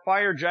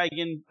fire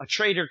dragon, a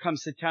trader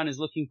comes to town, is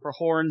looking for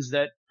horns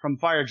from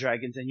fire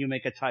dragons, and you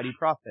make a tidy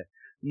profit.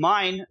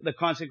 Mine, the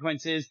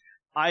consequence is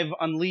I've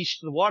unleashed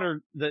the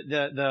water,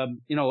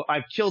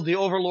 I've killed the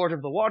overlord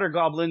of the water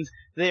goblins.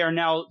 They are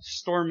now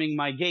storming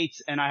my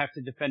gates, and I have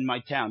to defend my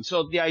town.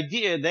 So the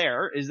idea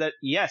there is that,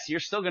 yes, you're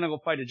still going to go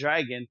fight a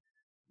dragon,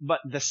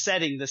 but the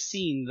setting, the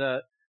scene,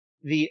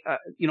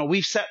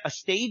 we've set a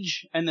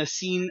stage, and the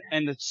scene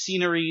and the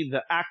scenery,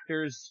 the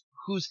actors,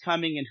 who's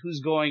coming and who's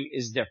going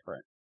is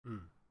different.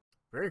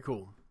 Very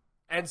cool.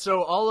 And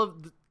so all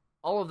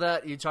of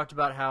that, you talked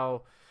about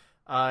how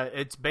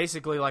it's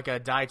basically like a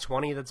die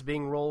 20 that's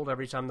being rolled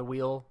every time the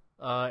wheel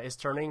is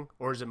turning,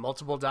 or is it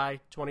multiple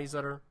die 20s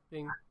that are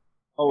being?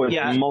 Oh, it's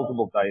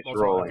multiple dice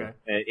rolling okay.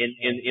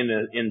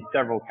 in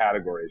several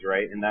categories,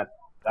 right? And that's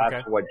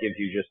what gives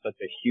you just such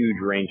a huge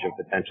range of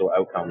potential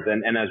outcomes.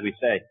 And as we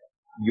say,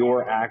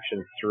 your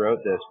actions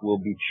throughout this will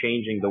be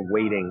changing the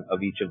weighting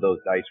of each of those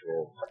dice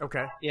rolls.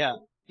 Okay. Yeah.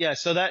 Yeah.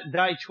 So that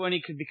die 20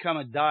 could become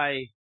a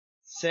die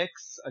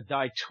 6, a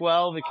die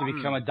 12. It could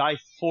become a die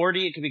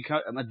 40. It could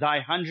become a die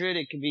 100.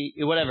 It could be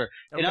whatever.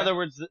 Okay. In other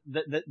words,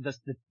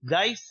 the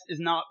dice is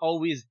not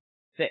always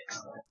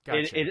fixed.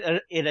 Gotcha.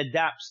 It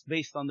adapts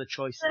based on the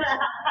choices.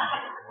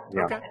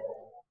 Yeah. Okay.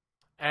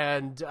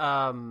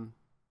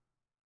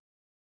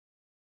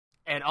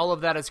 And all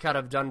of that is kind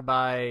of done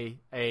by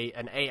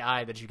an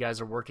AI that you guys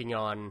are working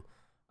on,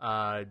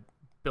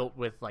 built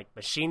with like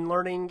machine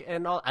learning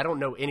and all. I don't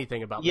know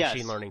anything about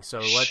machine learning,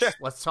 so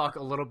let's talk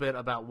a little bit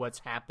about what's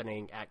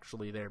happening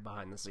actually there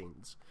behind the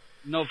scenes.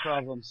 No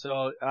problem.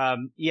 So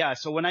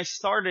so when I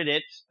started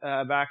it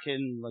back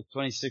in like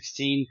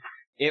 2016,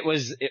 it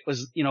was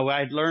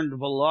I'd learned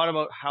a lot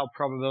about how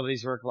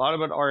probabilities work, a lot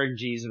about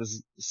RNGs. It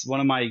was one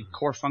of my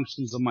core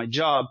functions of my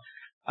job,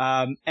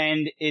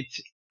 and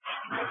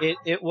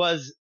it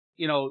was,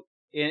 in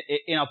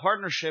a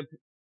partnership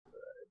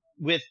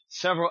with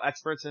several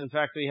experts. In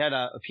fact, we had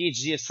a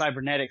PhD of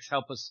cybernetics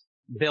help us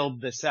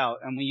build this out.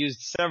 And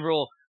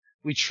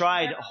we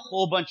tried a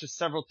whole bunch of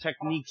several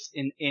techniques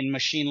in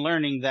machine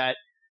learning that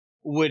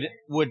would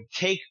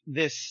take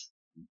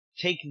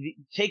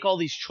all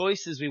these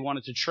choices we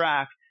wanted to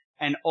track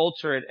and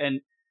alter it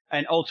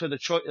and alter the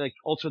choice, like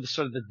alter the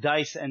sort of the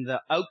dice and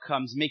the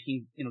outcomes,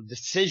 making,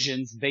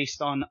 decisions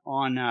based on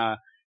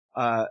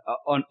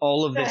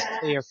all of this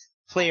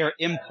player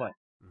input.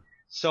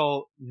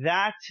 So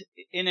that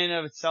in and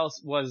of itself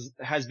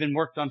has been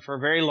worked on for a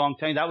very long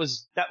time. That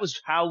was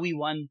how we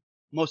won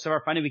most of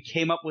our funding. We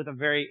came up with a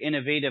very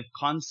innovative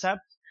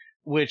concept,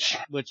 which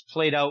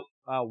played out,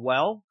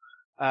 well,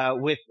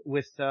 with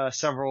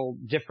several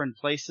different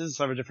places,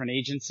 several different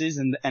agencies.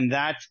 And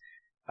that,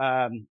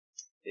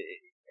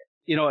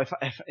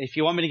 if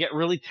you want me to get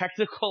really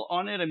technical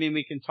on it, I mean,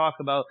 we can talk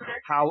about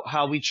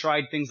how we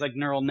tried things like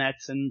neural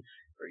nets and,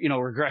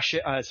 regression,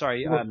 I'm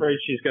afraid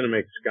she's going to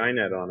make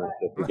Skynet on us.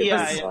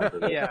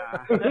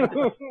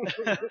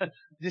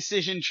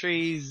 Decision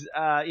trees,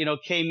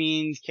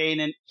 k-means,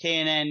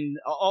 KNN,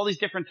 all these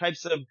different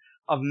types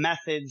of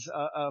methods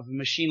of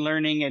machine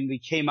learning. And we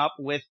came up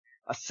with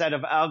a set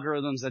of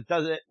algorithms that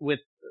does it with,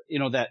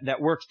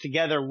 that works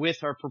together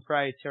with our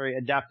proprietary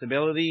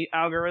adaptability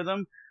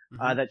algorithm,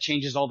 that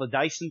changes all the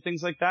dice and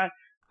things like that.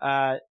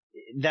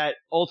 That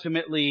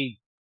ultimately,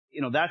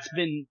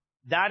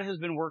 that has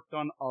been worked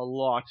on a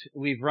lot.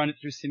 We've run it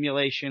through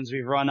simulations.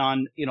 We've run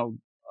on,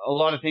 a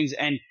lot of things,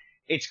 and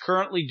it's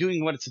currently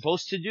doing what it's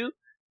supposed to do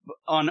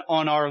on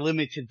our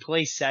limited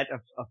play set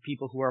of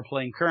people who are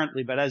playing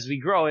currently. But as we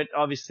grow it,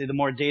 obviously the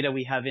more data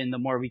we have in, the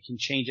more we can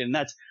change it. And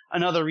that's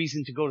another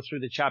reason to go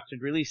through the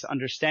chaptered release,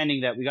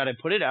 understanding that we got to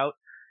put it out,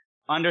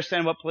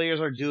 understand what players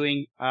are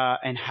doing,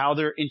 and how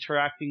they're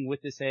interacting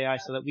with this AI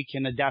so that we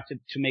can adapt it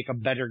to make a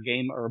better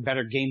game or a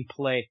better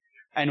gameplay.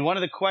 And one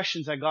of the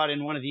questions I got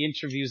in one of the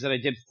interviews that I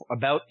did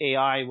about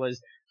AI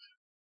was,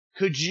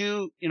 could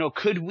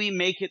we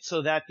make it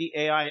so that the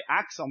AI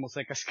acts almost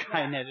like a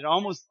Skynet? It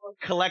almost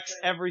collects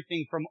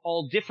everything from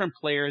all different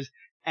players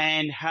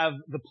and have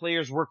the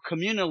players work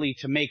communally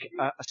to make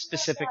a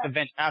specific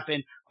event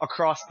happen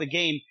across the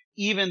game,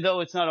 even though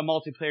it's not a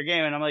multiplayer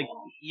game. And I'm like,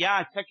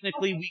 yeah,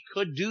 technically we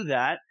could do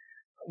that.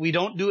 We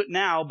don't do it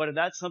now, but if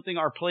that's something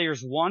our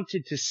players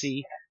wanted to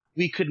see,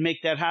 we could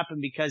make that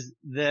happen, because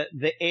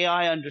the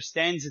AI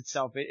understands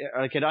itself.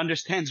 It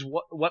understands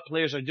what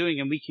players are doing,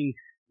 and we can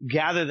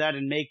gather that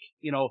and make,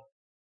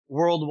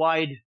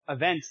 worldwide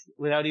events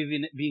without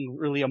even being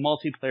really a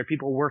multiplayer,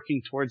 people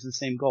working towards the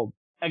same goal.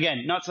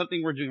 Again, not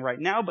something we're doing right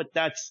now, but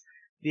that's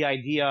the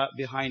idea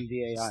behind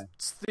the AI.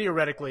 It's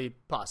theoretically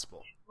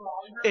possible.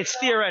 It's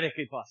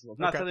theoretically possible.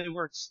 Not something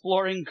we're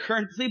exploring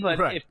currently,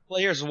 but if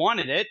players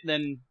wanted it,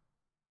 then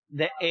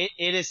it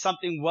is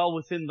something well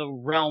within the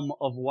realm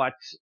of what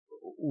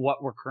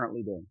we're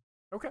currently doing.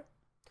 Okay.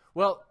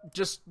 Well,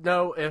 just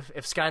know if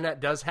Skynet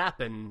does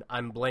happen,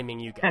 I'm blaming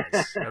you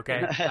guys.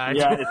 Okay.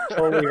 Yeah, it's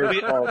totally your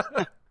fault.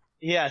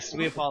 Yes,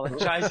 we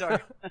apologize.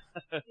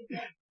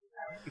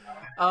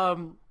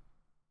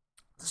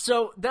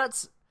 So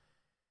that's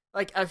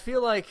like, I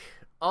feel like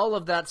all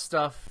of that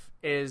stuff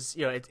is,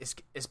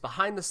 it's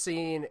behind the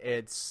scene.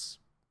 It's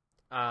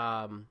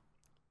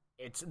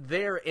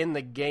there in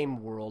the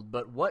game world,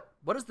 but what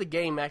is the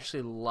game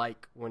actually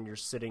like when you're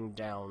sitting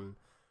down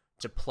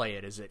to play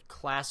it? Is it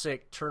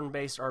classic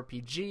turn-based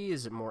RPG?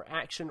 Is it more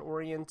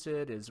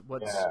action-oriented?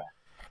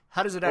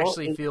 How does it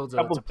actually feel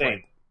to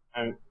play?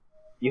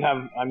 You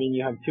have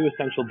two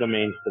essential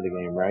domains to the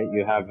game, right?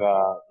 You have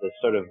the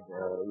sort of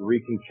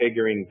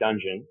reconfiguring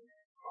dungeon,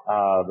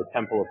 the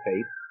Temple of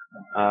Fate,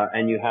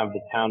 and you have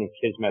the town of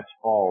Kismet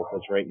Falls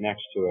that's right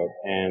next to it,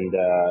 and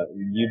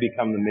you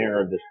become the mayor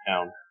of this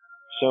town.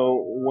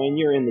 So when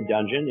you're in the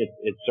dungeon,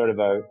 it's sort of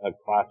a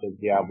classic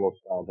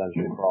Diablo-style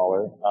dungeon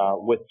crawler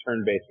with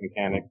turn-based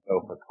mechanics, so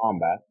for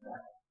combat.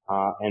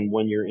 And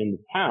when you're in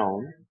the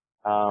town,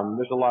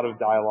 there's a lot of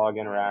dialogue,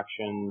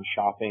 interaction,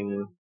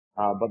 shopping,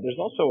 but there's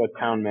also a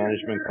town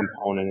management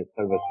component. It's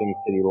sort of a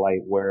SimCity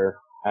light where,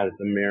 as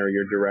the mayor,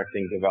 you're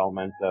directing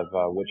development of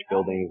which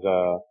buildings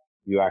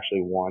you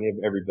actually want.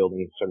 Every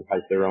building sort of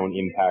has their own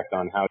impact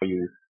on how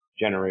you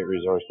generate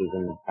resources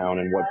in the town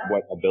and what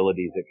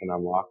abilities it can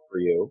unlock for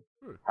you.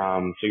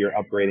 So you're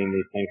upgrading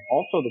these things.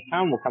 Also, the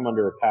town will come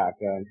under attack.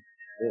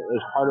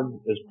 As part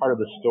of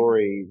the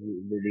story,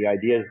 the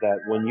idea is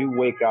that when you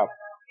wake up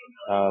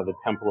the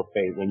Temple of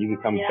Fate, when you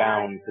become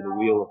bound to the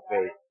Wheel of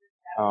Fate,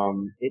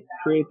 it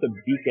creates a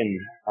beacon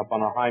up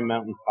on a high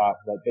mountaintop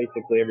that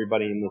basically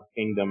everybody in this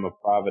kingdom of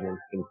Providence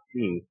can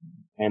see,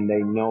 and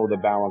they know the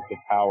balance of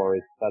power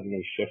is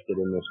suddenly shifted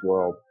in this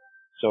world.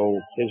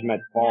 So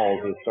Kismet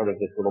Falls is sort of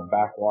this little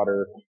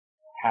backwater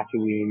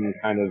Tatooine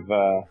kind of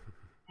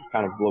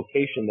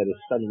location that is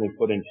suddenly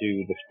put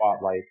into the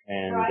spotlight,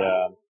 and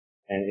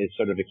it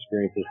sort of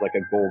experiences like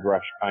a gold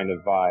rush kind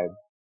of vibe.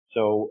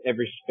 So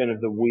every spin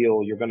of the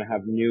wheel, you're going to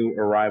have new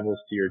arrivals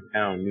to your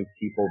town, new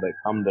people that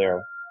come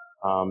there,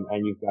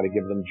 and you've got to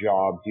give them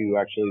jobs.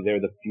 They're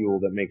the fuel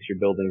that makes your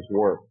buildings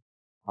work.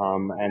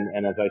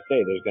 And as I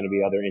say, there's going to be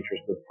other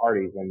interested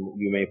parties, and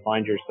you may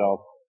find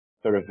yourself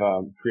sort of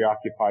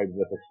preoccupied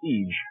with a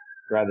siege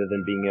rather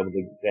than being able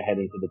to head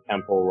into the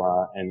temple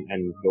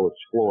and go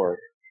explore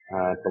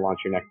to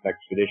launch your next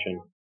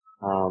expedition.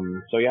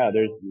 So yeah,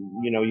 we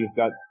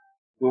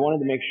wanted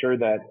to make sure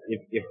that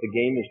if the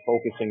game is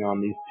focusing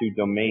on these two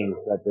domains,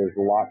 that there's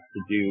lots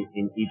to do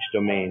in each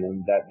domain,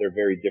 and that they're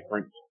very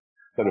different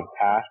sort of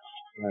tasks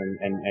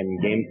and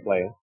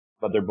gameplay,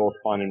 but they're both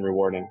fun and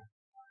rewarding.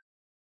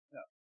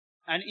 Yeah.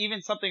 And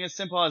even something as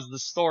simple as the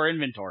store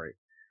inventory.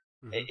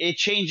 Mm-hmm. It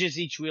changes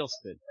each wheel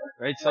spin,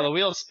 right? So the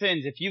wheel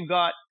spins. If you've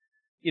got,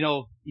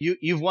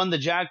 you've won the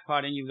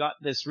jackpot and you've got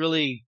this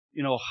really,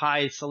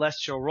 high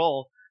celestial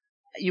roll,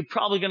 you're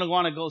probably going to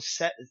want to go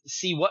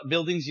see what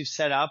buildings you've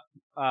set up,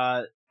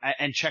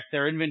 and check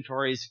their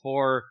inventories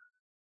for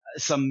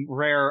some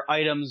rare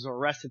items or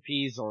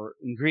recipes or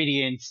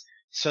ingredients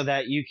so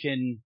that you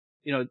can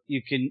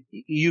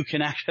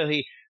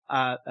actually,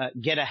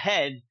 get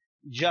ahead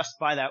just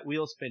by that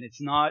wheel spin.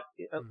 It's not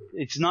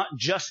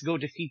just go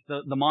defeat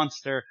the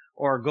monster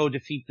or go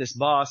defeat this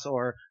boss,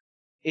 or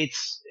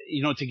it's,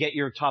 to get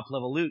your top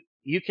level loot.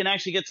 You can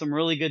actually get some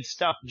really good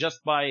stuff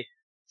just by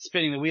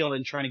spinning the wheel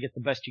and trying to get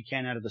the best you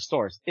can out of the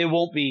stores. It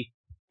won't be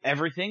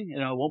everything, it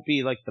won't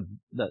be like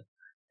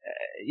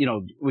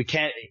we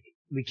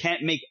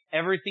can't make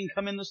everything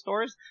come in the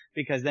stores,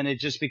 because then it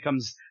just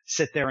becomes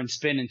sit there and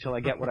spin until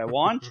I get what I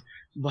want.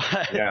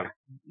 But, yeah.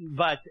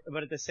 but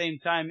at the same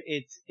time,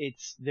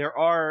 there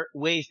are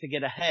ways to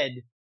get ahead,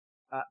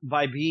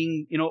 by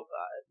being,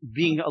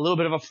 being a little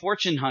bit of a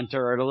fortune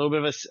hunter or a little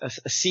bit of a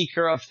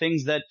seeker of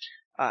things that,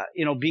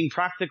 being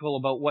practical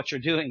about what you're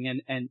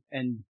doing and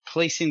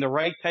placing the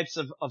right types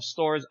of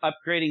stores,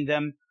 upgrading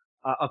them,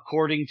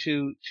 according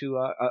to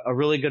a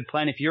really good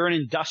plan. If you're an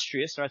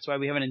industrious, that's why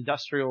we have an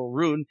industrial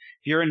rune.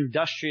 If you're an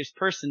industrious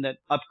person that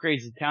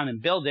upgrades the town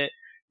and build it,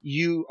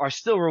 you are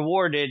still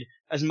rewarded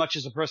as much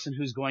as a person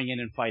who's going in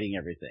and fighting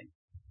everything.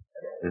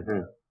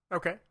 Mm-hmm.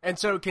 Okay. And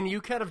so can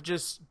you kind of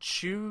just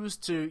choose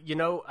to,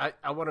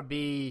 I want to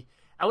be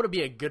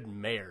a good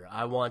mayor.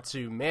 I want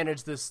to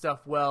manage this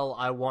stuff well.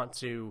 I want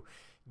to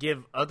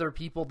give other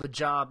people the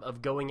job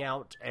of going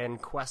out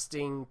and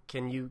questing.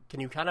 Can you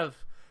kind of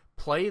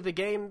play the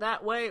game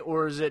that way,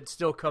 or does it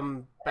still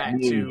come back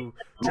to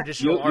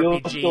traditional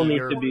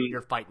RPG,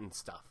 your fighting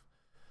stuff?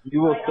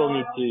 You will still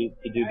need to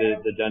do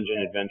the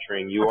dungeon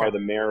adventuring. You are the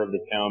mayor of the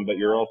town, but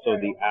you're also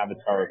the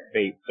avatar of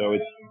fate. So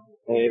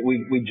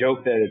we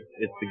joke that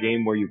it's the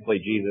game where you play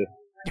Jesus.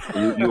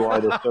 You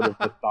are the sort of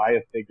Messiah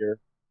figure.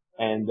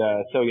 And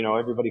so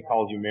everybody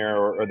calls you mayor,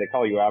 or they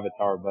call you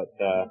avatar, but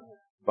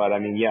But I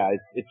mean, yeah,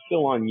 it's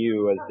still on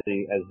you as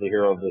the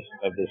hero of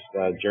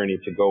this journey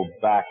to go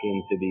back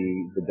into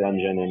the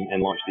dungeon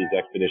and launch these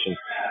expeditions.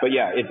 But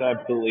yeah, it's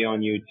absolutely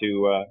on you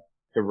to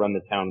run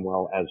the town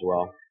well as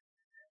well.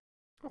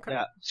 Okay.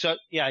 Yeah. So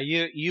yeah,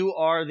 you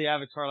are the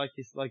avatar,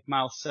 like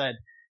Miles said.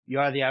 You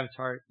are the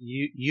avatar.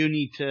 You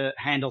need to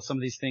handle some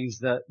of these things.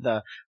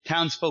 The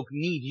townsfolk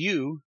need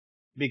you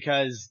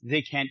because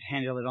they can't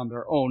handle it on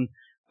their own.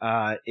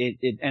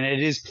 It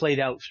is played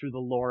out through the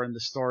lore and the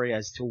story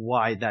as to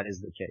why that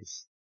is the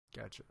case.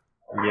 Gotcha.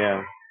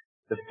 Yeah.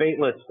 The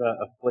fateless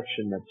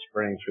affliction that's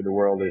spreading through the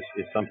world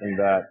is something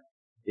that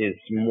is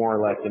more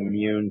or less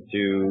immune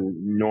to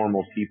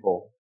normal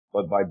people.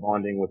 But by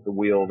bonding with the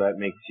wheel, that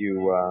makes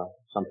you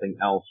something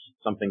else,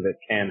 something that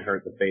can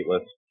hurt the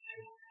fateless.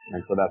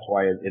 And so that's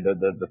why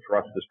the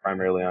thrust is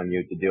primarily on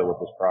you to deal with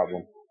this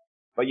problem.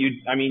 But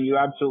you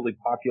absolutely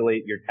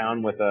populate your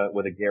town with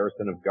a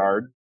garrison of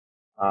guards.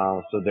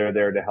 So they're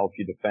there to help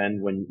you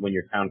defend when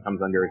your town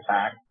comes under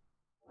attack.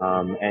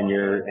 And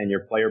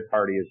your player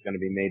party is going to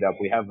be made up.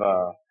 We have,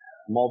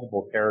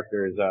 multiple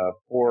characters,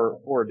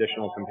 four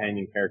additional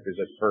companion characters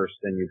at first,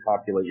 and you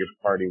populate your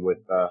party with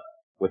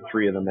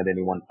 3 of them at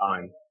any one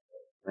time.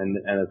 And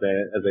as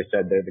I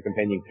said, the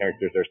companion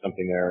characters are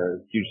something that are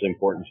hugely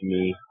important to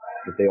me,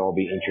 that they all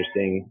be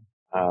interesting,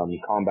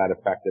 combat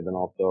effective, and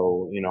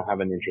also, have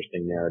an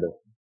interesting narrative.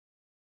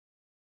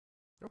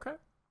 Okay.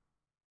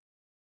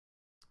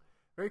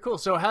 Very cool.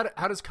 So how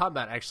does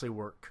combat actually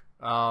work?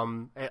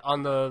 On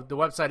the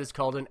website, it's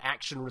called an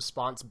action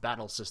response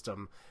battle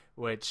system,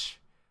 which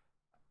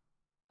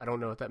I don't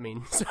know what that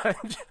means.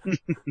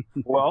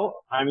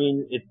 Well, I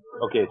mean,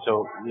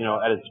 so,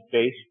 at its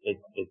base,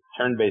 it's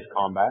turn-based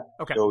combat.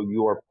 Okay. So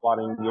you are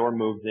plotting your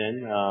moves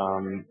in,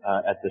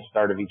 at the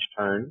start of each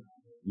turn.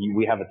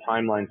 We have a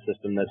timeline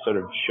system that sort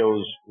of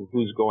shows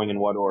who's going in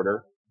what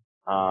order.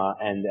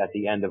 And at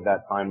the end of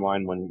that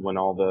timeline, when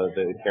all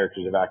the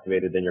characters have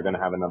activated, then you're going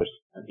to have another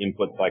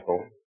input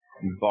cycle.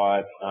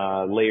 But,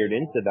 layered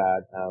into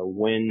that,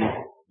 when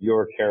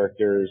your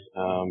characters,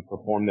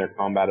 perform their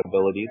combat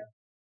abilities,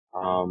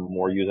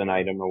 or use an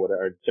item or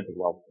whatever,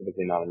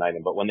 typically not an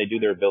item, but when they do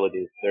their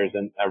abilities, there's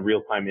a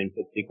real-time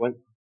input sequence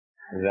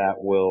that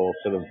will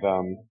sort of,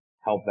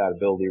 help that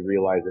ability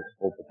realize its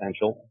full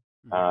potential,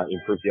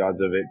 improve the odds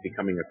of it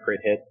becoming a crit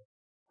hit.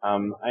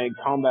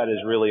 Combat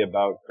is really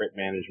about crit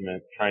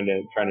management, trying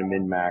to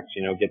min-max,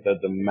 get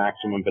the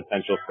maximum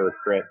potential for a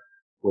crit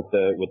with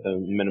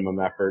the minimum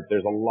effort.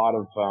 There's a lot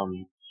of,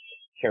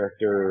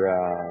 character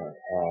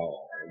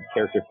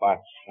class,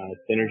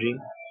 synergy,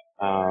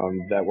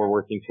 that we're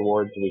working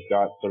towards. We've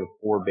got sort of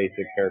 4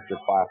 basic character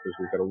classes.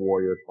 We've got a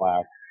warrior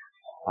class,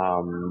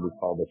 we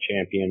call the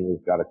champion.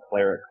 We've got a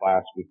cleric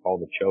class we call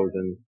the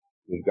chosen.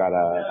 We've got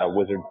a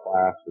wizard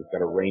class. We've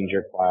got a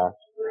ranger class.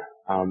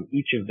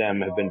 Each of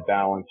them have been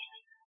balanced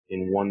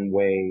in one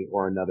way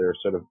or another.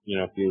 Sort of,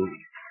 if you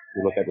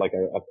look at like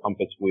a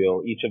compass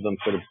wheel, each of them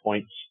sort of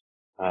points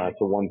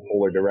to one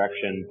polar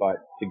direction, but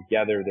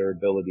together their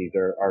abilities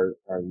are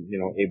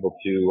able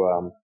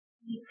to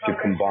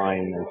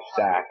combine and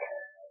stack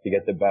to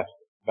get the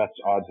best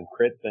odds of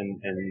crits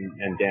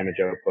and damage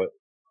output.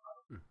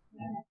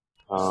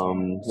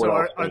 So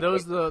are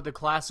those the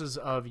classes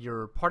of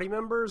your party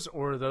members,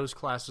 or are those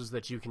classes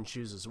that you can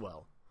choose as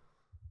well?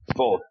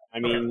 Both. I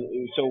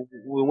mean, so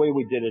the way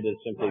we did it is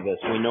simply this.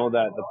 We know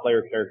that the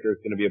player character is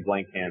going to be a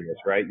blank canvas,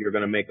 right? You're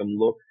going to make them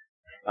look,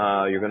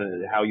 you're going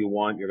to, how you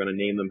want, you're going to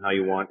name them how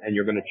you want, and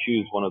you're going to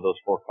choose one of those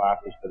 4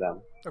 classes for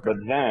them. Okay. But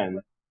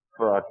then,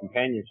 for our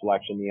companion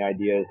selection, the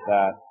idea is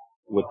that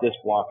with this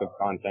block of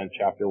content,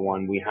 chapter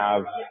 1, we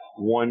have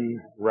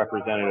one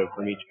representative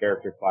from each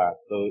character class.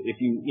 So if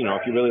you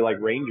really like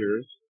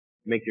rangers,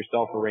 make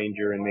yourself a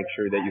ranger and make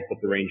sure that you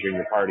put the ranger in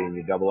your party and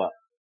you double up.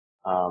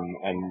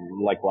 And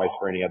likewise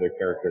for any other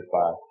character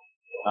class.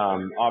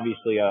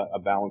 Obviously a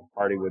balanced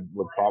party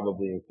would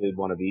probably include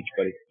one of each,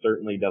 but it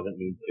certainly doesn't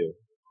need to.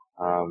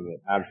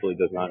 It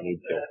absolutely does not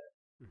need to.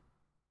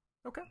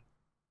 Okay.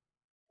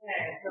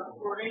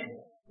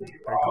 Very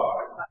cool.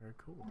 Very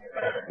cool.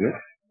 Yeah.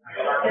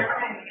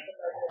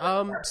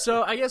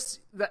 So I guess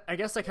that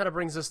kind of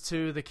brings us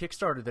to the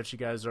Kickstarter that you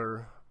guys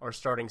are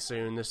starting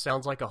soon. This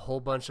sounds like a whole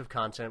bunch of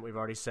content. We've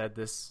already said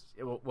this.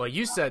 Well,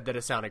 you said that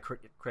it sounded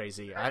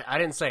crazy. I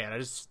didn't say it. I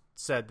just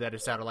said that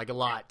it sounded like a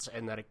lot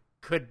and that it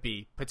could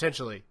be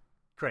potentially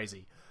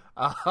crazy.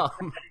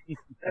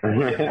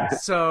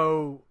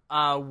 So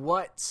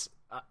what?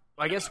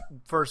 I guess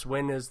first,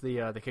 when is the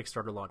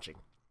Kickstarter launching?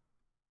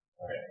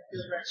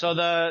 So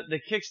the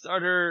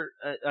Kickstarter,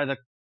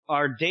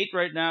 our date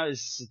right now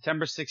is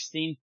September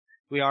 16th.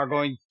 We are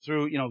going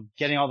through,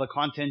 getting all the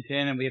content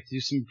in, and we have to do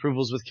some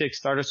approvals with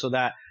Kickstarter so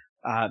that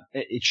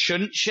it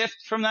shouldn't shift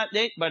from that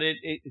date, but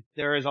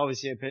there is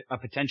obviously a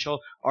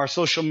potential. Our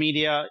social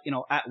media,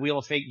 at Wheel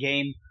of Fate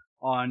Game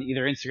on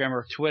either Instagram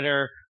or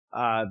Twitter.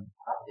 Our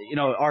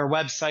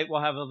website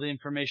will have all the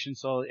information.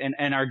 So,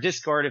 and our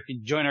Discord, if you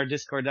join our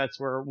Discord, that's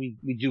where we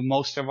do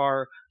most of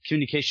our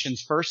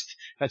communications first.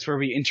 That's where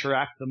we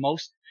interact the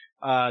most.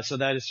 So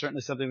that is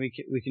certainly something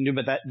we can do.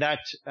 But that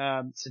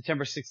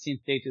September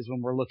 16th date is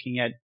when we're looking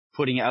at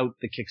putting out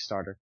the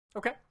Kickstarter.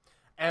 Okay.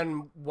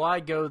 And why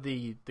go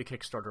the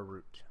Kickstarter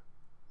route?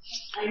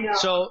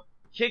 So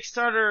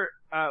Kickstarter,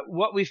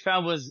 what we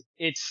found was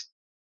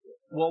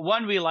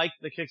one, we like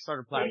the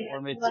Kickstarter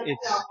platform.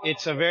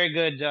 It's a very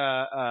good,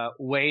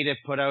 way to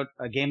put out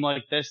a game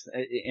like this,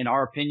 in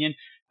our opinion.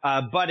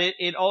 But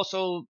it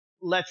also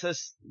lets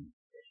us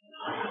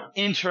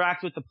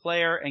interact with the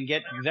player and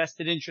get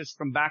vested interest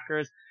from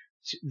backers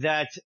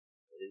that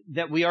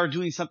we are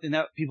doing something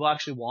that people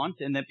actually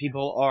want and that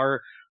people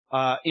are,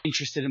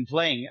 interested in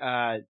playing.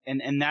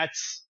 And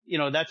that's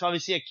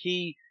obviously a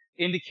key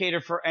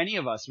indicator for any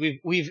of us.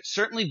 We've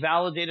certainly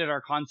validated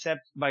our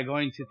concept by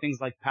going to things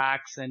like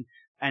PAX and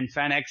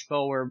Fan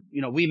Expo, where,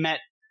 we met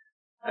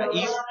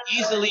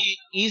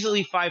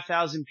easily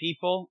 5,000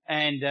 people.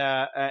 And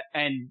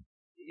in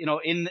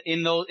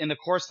the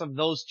course of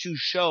those two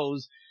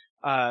shows,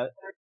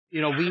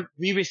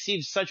 we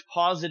received such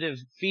positive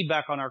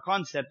feedback on our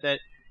concept that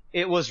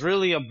it was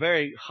really a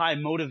very high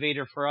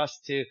motivator for us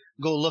to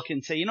go look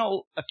and say,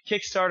 a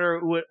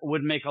Kickstarter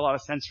would make a lot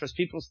of sense for us.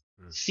 People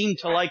seem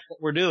to like what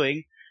we're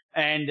doing,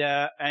 and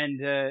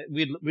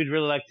we'd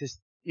really like to,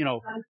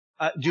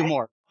 do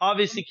more.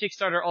 Obviously,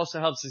 Kickstarter also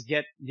helps us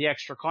get the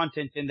extra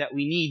content in that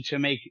we need to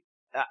make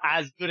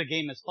as good a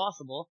game as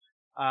possible.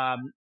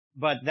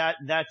 But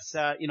that's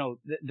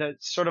the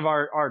sort of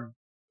our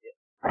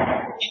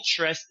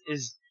interest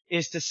is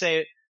to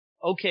say,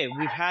 okay,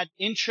 we've had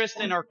interest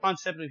in our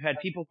concept. We've had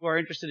people who are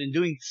interested in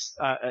doing,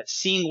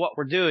 seeing what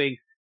we're doing.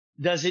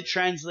 Does it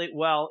translate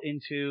well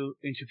into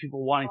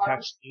people wanting to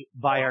actually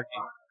buy our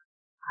game?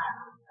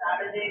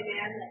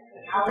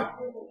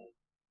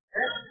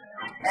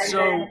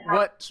 So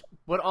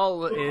what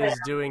all is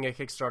doing a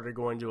Kickstarter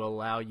going to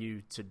allow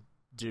you to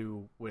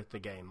do with the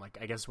game? Like,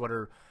 I guess what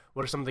are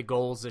some of the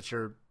goals that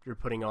you're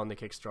putting on the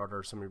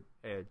Kickstarter, some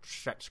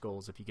stretch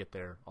goals if you get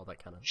there, all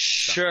that kind of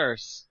stuff? Sure.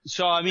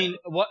 So I mean,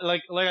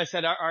 like I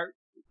said, our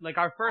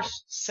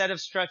first set of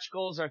stretch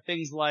goals are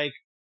things like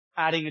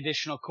adding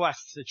additional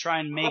quests to try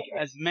and make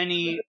as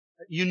many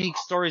unique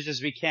stories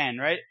as we can,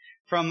 right?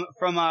 From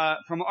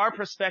our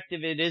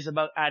perspective, it is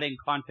about adding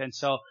content.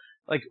 So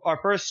like our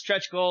first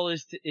stretch goal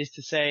is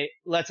to say,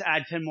 let's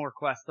add 10 more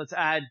quests. Let's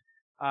add,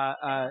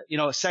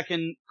 the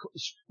second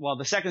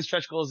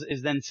stretch goal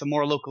is then some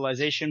more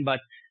localization. But,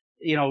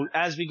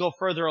 as we go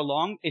further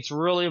along, it's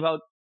really about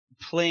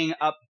playing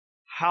up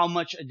how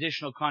much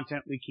additional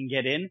content we can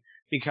get in,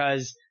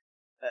 because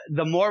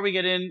the more we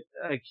get in,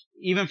 like,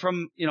 even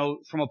from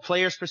a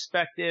player's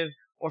perspective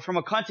or from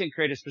a content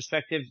creator's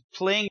perspective,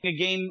 playing a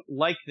game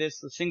like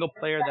this, a single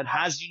player that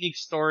has unique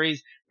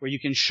stories where you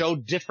can show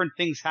different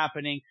things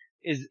happening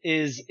is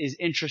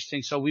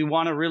interesting. So we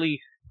want to really,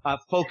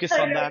 focus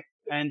on that.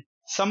 And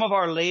some of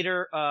our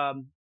later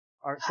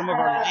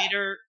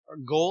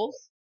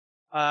goals,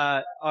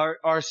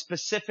 are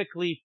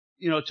specifically,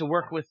 to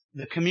work with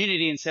the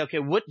community and say, okay,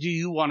 what do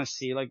you want to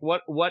see? Like,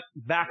 what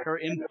backer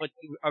input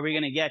are we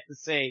going to get to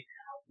say,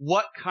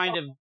 what kind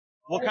of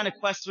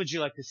quests would you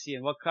like to see?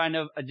 And what kind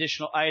of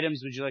additional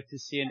items would you like to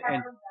see?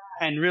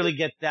 And really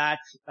get that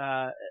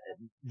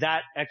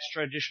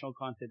extra additional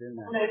content in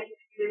there.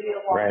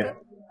 Right.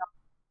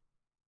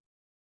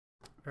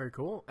 Very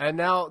cool. And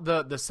now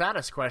the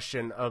saddest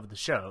question of the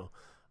show,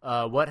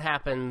 what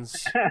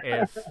happens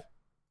if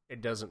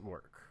it doesn't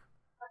work?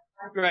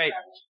 Right.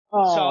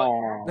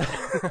 Oh.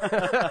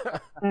 So,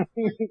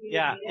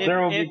 yeah.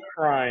 There will be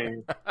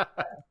crying.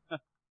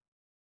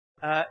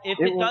 If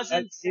it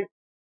doesn't...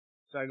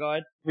 Sorry, go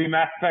ahead. We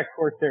Mass Effect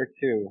Corsair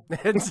too.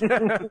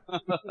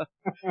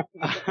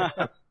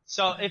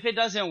 So if it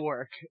doesn't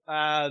work,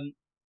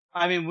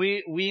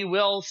 we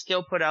will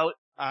still put out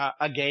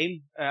a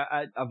game,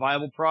 a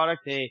viable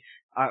product, a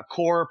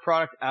core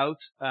product out.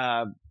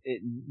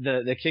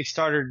 The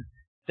Kickstarter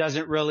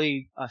doesn't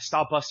really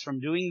stop us from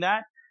doing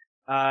that.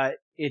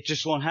 It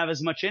just won't have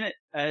as much in it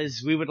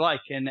as we would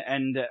like,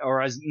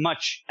 or as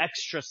much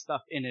extra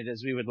stuff in it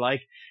as we would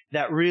like,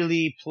 that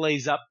really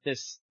plays up the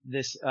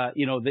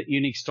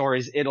unique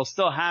stories. It'll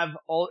still have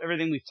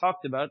everything we've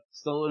talked about,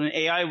 still an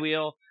AI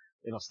wheel.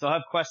 It'll still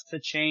have quests to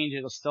change.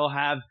 It'll still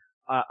have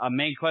a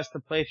main quest to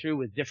play through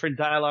with different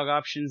dialogue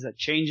options that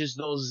changes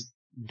those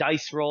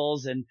dice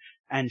rolls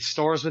and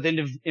stores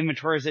within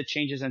inventories that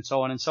changes, and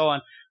so on and so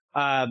on.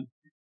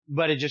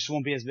 But it just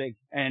won't be as big.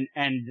 And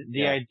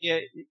the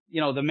idea,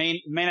 the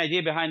main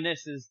idea behind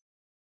this is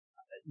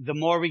the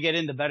more we get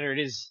in, the better it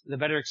is, the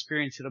better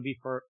experience it'll be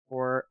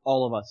for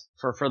all of us,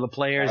 for the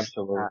players.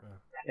 Absolutely.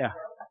 Yeah.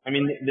 I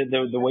mean,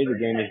 the way the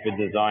game has been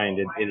designed,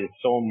 it is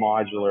so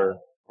modular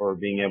for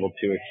being able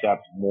to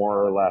accept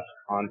more or less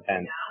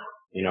content.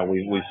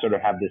 We sort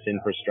of have this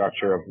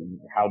infrastructure of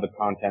how the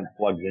content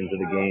plugs into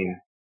the game.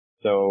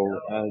 So,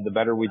 the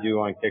better we do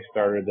on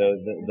Kickstarter,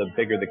 the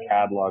bigger the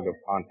catalog of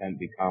content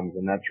becomes,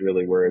 and that's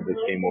really where this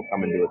game will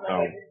come into its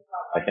own.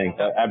 I think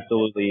that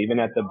absolutely, even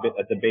at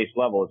the base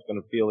level, it's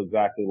going to feel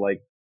exactly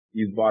like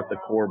you've bought the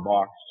core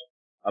box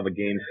of a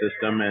game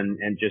system and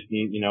just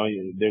need,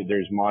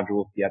 there's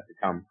modules yet to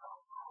come.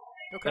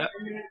 Okay.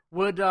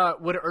 Would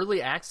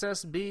early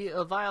access be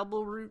a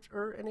viable route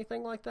or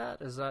anything like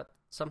that? Is that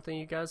something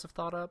you guys have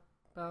thought about?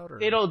 Or?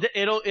 It'll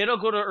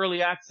go to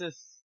early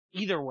access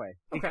either way,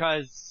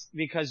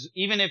 because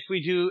even if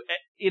we do,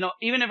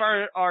 even if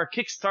our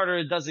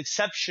Kickstarter does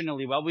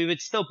exceptionally well, we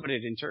would still put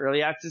it into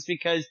early access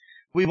because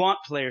we want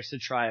players to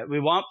try it. We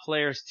want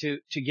players to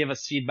give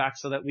us feedback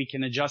so that we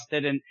can adjust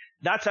it. And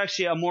that's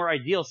actually a more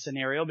ideal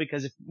scenario,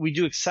 because if we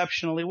do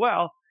exceptionally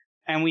well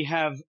and we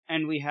have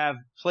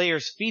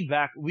players'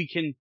 feedback, we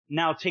can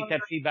now take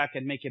that feedback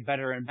and make it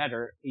better and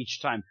better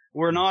each time.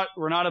 We're not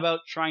about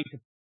trying to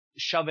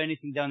shove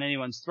anything down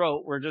anyone's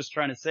throat. We're just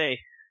trying to say,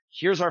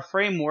 here's our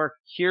framework.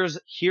 Here's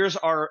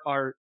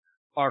our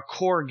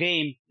core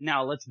game.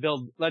 Now let's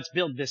build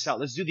this out.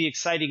 Let's do the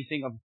exciting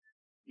thing of,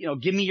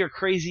 give me your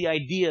crazy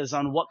ideas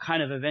on what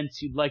kind of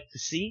events you'd like to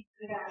see,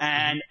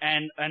 and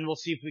we'll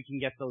see if we can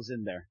get those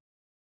in there.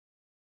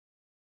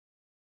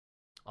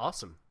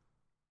 Awesome.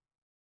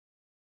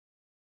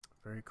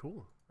 Very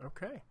cool.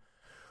 Okay.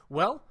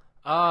 Well,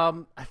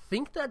 I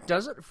think that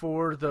does it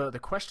for the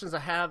questions I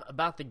have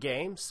about the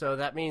game. So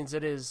that means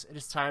it is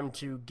time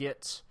to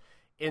get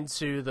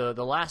into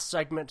the last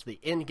segment, the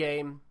end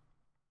game.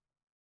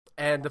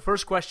 And the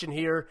first question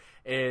here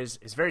is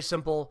very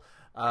simple,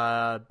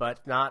 but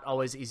not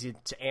always easy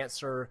to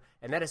answer,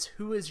 and that is,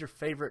 who is your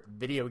favorite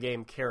video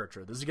game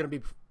character? This is going to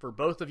be for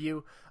both of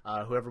you,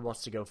 whoever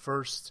wants to go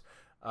first.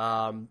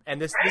 And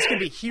this can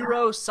be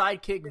hero,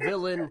 sidekick,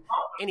 villain,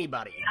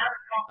 anybody.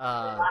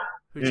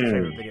 Who's your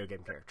favorite video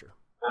game character?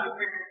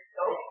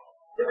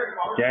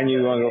 Dan,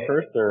 you want to go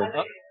first, or?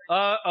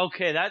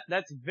 Okay,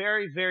 that's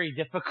very, very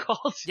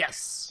difficult.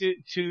 Yes.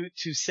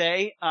 To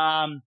say.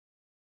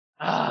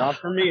 Not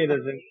for me, it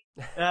isn't.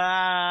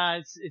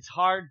 It's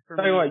hard for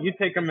me. Tell you what, you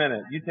take a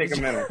minute.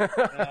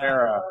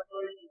 Farah.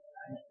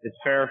 It's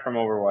Farah from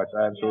Overwatch.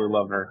 I absolutely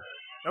love her.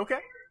 Okay.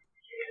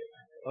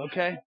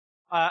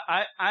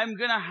 I'm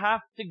gonna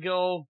have to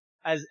go,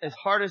 as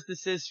hard as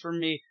this is for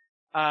me,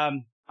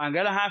 I'm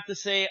gonna have to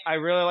say I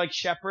really like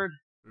Shepard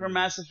from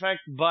Mass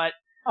Effect, but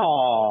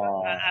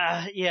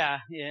yeah.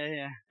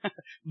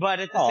 But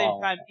at the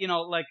same time,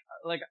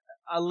 like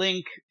a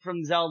Link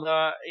from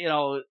Zelda,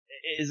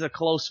 is a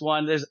close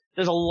one. There's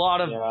a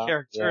lot of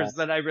characters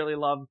that I really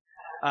love,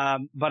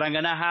 but I'm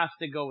gonna have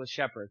to go with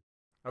Shepard.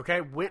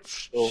 Okay,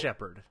 which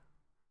Shepard?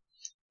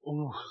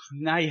 Ooh,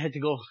 now you have to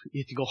go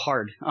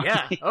hard.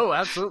 Yeah. Oh,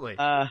 absolutely.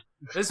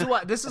 This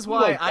is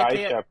why I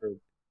can't.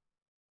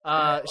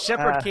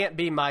 Shepard can't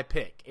be my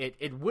pick.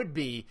 It would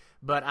be,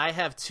 but I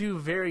have two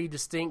very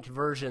distinct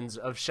versions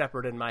of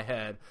Shepard in my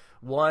head.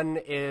 One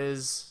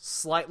is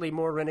slightly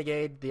more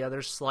Renegade, the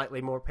other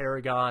slightly more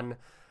Paragon.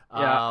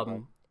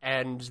 And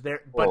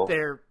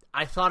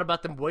I thought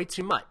about them way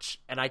too much,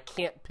 and I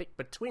can't pick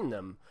between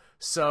them.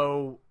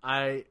 So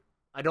I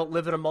don't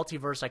live in a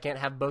multiverse. I can't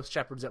have both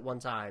Shepards at one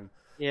time.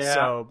 Yeah.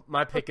 So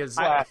my pick is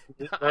about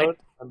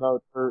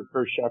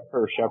for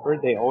Shepard.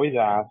 They always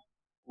ask,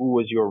 who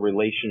was your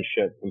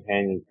relationship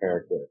companion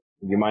character?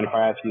 Do you mind if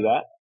I ask you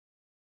that?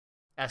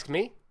 Ask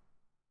me?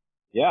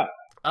 Yeah.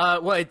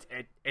 Well,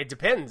 it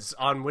depends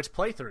on which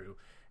playthrough.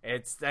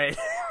 It's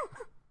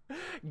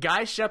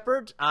Guy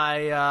Shepard.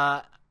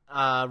 I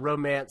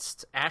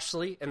romanced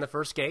Ashley in the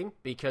first game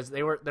because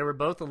they were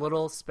both a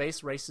little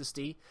space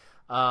racist-y,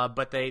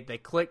 but they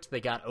clicked.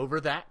 They got over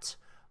that.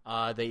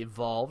 They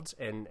evolved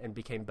and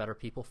became better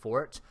people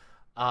for it.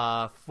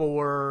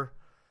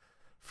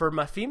 For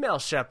my female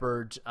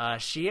Shepard,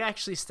 she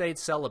actually stayed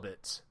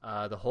celibate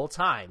the whole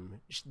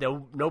time.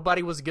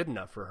 Nobody was good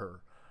enough for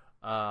her.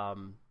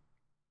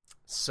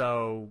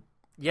 So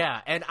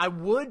yeah, and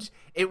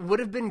it would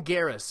have been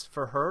Garrus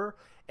for her,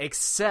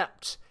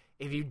 except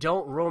if you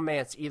don't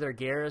romance either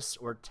Garrus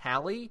or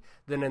Tali,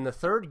 then in the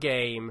third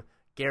game,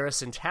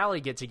 Garrus and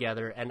Tali get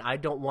together, and I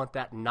don't want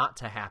that not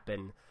to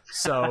happen.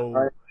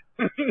 So.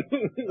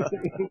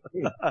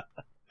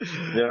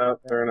 Yeah,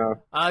 fair enough.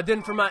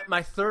 Then for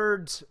my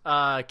third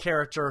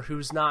character,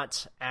 who's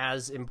not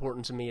as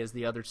important to me as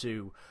the other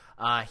two,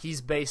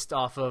 he's based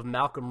off of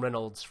Malcolm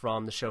Reynolds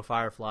from the show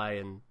Firefly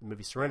and the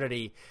movie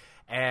Serenity,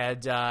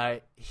 and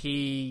I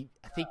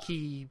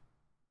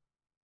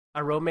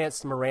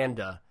romanced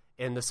Miranda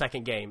in the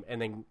second game,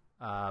 and then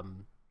I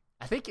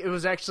think it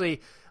was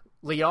actually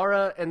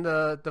Liara in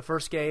the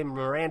first game,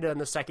 Miranda in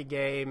the second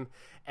game,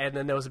 and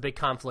then there was a big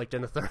conflict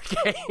in the third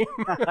game.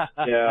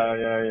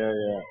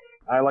 Yeah.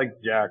 I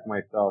like Jack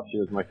myself. She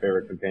was my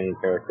favorite companion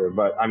character,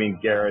 but I mean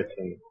Garrus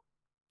and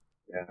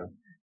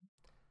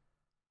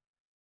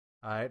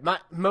yeah.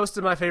 Most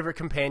of my favorite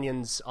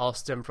companions all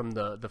stem from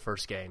the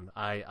first game.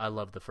 I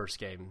love the first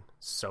game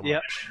so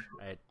much.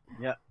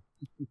 Yeah,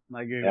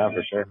 I agree. Yeah,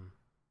 for sure.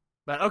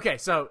 But okay,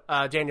 so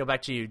Daniel,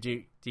 back to you.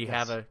 Do you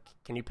have a?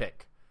 Can you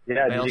pick?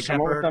 Yeah, did you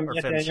come up with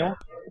something, Daniel?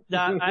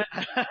 No,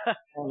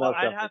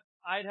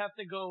 I'd have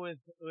to go with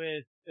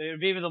it would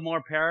be the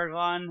more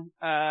Paragon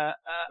a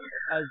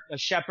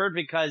Shepard,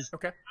 because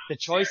the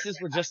choices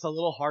were just a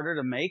little harder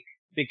to make,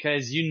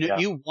 because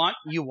you want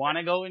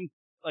to go in,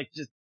 like,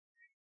 just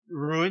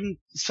ruin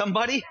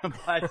somebody,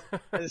 but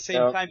at the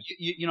same time,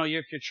 you know,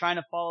 if you're trying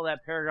to follow that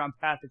Paragon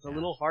path, it's a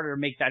little harder to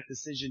make that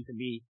decision to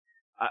be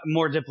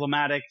more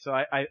diplomatic. So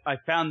I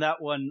found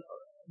that one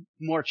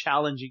more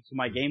challenging to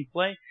my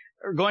gameplay.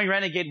 Going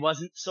Renegade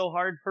wasn't so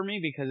hard for me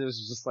because it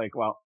was just like,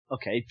 well,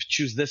 okay,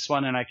 choose this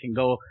one and I can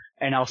go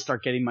and I'll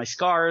start getting my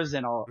scars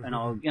and I'll,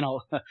 you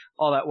know,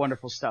 all that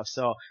wonderful stuff.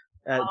 So,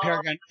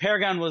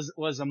 Paragon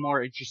was a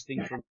more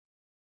interesting for me.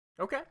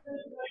 Okay.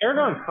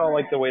 Paragon felt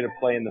like the way to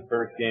play in the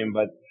first game,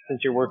 but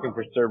since you're working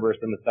for Cerberus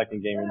in the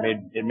second game,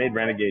 it made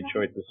Renegade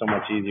choices so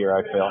much easier,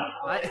 I feel.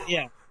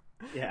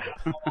 Yeah.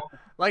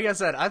 Like I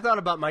said, I thought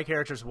about my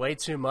characters way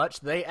too much.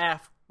 They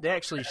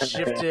actually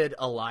shifted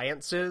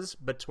alliances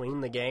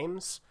between the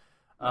games.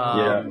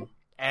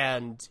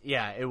 And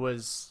yeah, it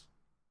was.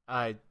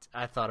 I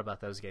thought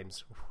about those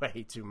games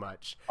way too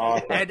much.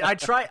 Awesome. And I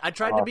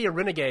tried to be a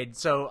renegade,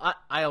 so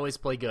I always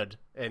play good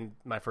in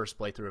my first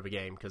playthrough of a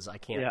game because I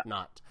can't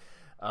not.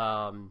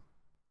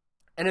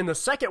 And in the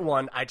second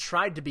one, I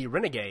tried to be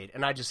renegade,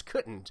 and I just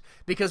couldn't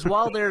because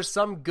while there's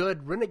some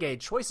good renegade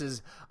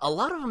choices, a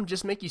lot of them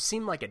just make you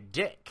seem like a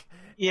dick.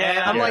 Yeah, and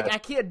I'm like, I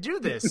can't do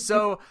this.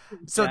 So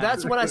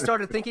that's when I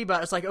started thinking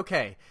about it. It's like,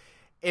 okay,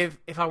 if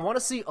I want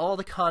to see all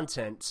the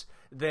content,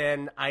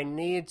 then I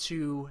need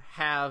to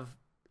have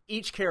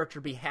each character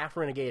be half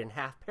Renegade and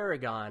half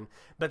Paragon,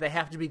 but they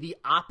have to be the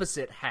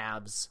opposite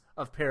halves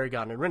of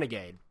Paragon and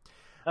Renegade.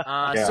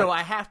 So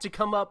I have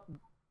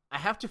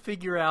to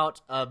figure out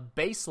a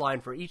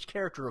baseline for each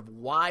character of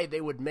why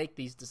they would make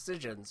these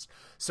decisions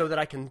so that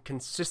I can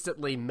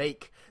consistently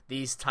make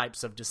these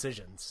types of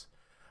decisions.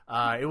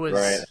 It was...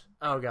 Right.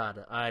 Oh,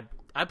 God.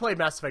 I played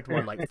Mass Effect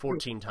 1 like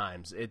 14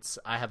 times.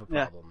 I have a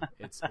problem.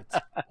 It's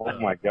oh,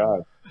 my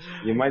God.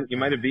 You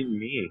might have beaten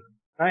me.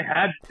 I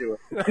had to do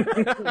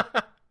it.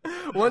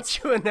 Once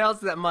you announce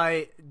that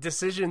my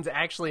decisions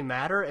actually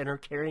matter and are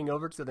carrying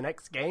over to the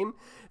next game,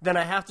 then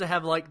I have to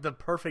have like the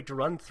perfect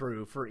run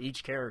through for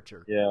each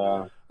character.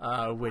 Yeah.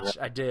 Which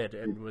I did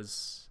and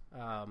was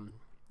I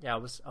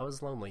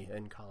was lonely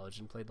in college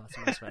and played lots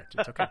of Mass Effect.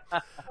 It's okay.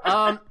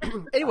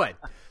 Anyway,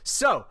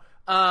 so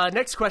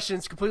next question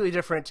is completely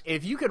different.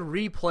 If you could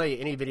replay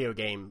any video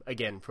game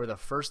again for the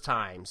first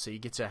time, so you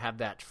get to have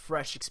that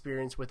fresh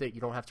experience with it, you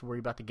don't have to worry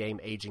about the game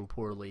aging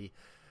poorly,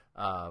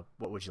 what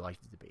would you like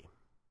it to be?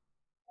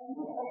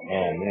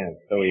 Oh man,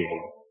 so easy.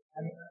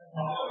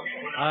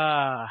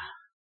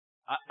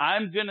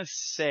 I'm gonna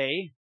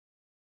say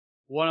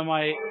one of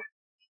my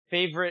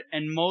favorite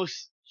and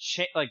most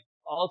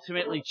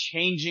ultimately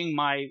changing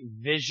my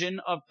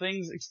vision of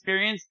things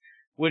experience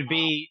would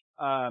be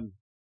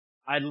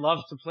I'd love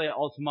to play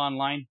Ultima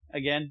Online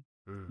again.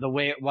 The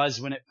way it was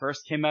when it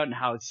first came out and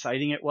how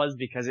exciting it was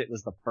because it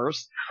was the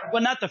first,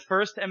 well, not the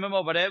first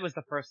MMO, but it was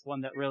the first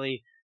one that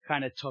really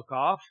kind of took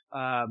off.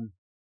 And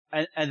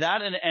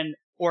that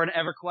or an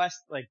EverQuest,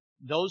 like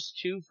those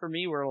two for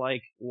me were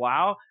like,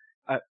 wow.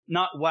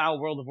 Not WoW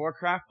World of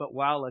Warcraft, but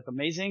WoW like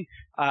amazing.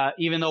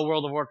 Even though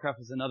World of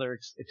Warcraft is another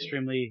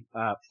extremely,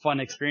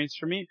 fun experience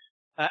for me.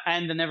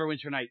 And the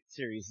Neverwinter Night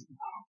series.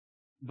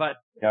 But,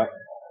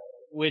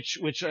 which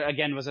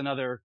again was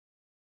another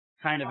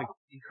kind of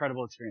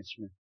incredible experience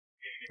for me.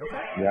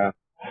 Okay. Yeah.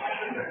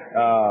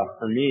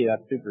 For me,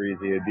 that's super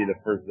easy. It'd be the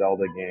first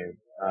Zelda game.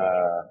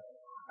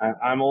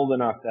 I'm old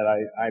enough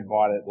that I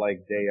bought it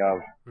like day of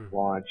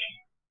launch,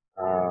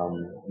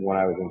 when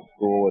I was in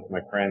school with my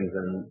friends,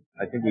 and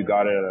I think we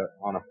got it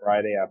on a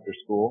Friday after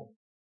school,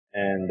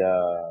 and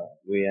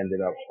we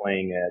ended up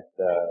playing it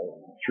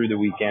through the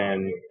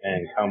weekend,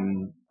 and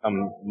come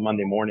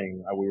Monday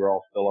morning, we were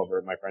all still over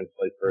at my friend's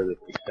place for this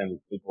extended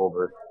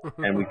sleepover,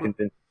 and we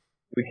convinced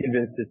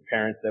his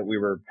parents that we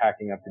were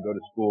packing up to go to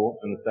school,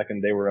 and the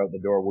second they were out the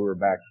door, we were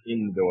back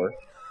in the door,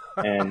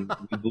 and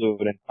we blew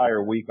an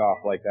entire week off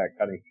like that,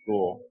 cutting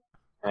school.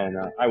 And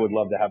I would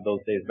love to have those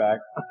days back.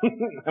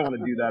 I want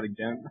to do that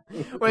again.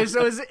 Wait,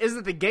 so is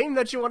it the game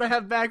that you want to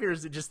have back, or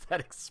is it just that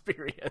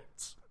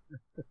experience?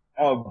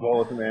 Oh,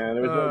 both, man.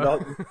 It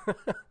was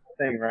the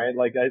thing, right?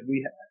 Like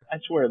I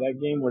swear that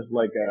game was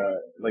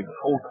like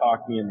cold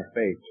cocked me in the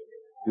face.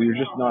 We were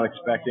just not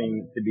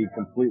expecting to be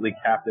completely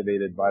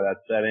captivated by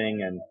that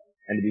setting and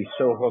to be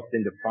so hooked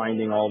into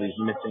finding all these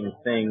missing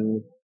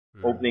things,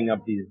 opening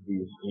up these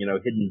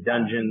hidden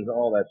dungeons,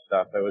 all that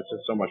stuff. It was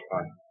just so much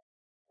fun.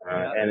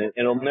 And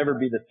it'll never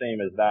be the same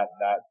as that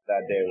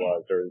day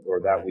was or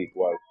that week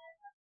was.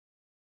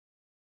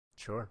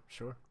 Sure.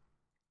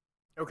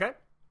 Okay.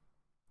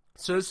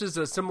 So this is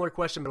a similar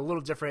question, but a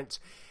little different.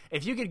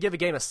 If you could give a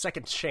game a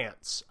second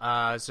chance,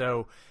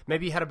 so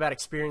maybe you had a bad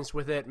experience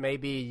with it,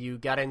 maybe you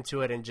got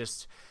into it and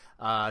just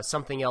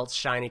something else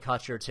shiny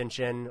caught your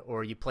attention,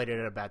 or you played it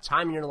at a bad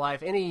time in your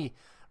life, any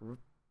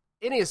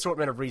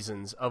assortment of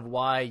reasons of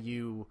why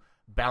you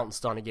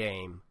bounced on a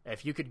game.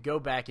 If you could go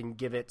back and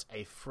give it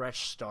a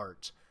fresh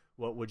start,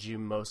 what would you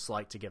most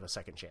like to give a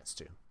second chance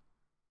to?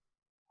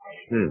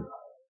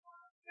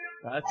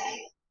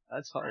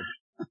 That's hard.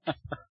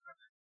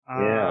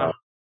 Yeah.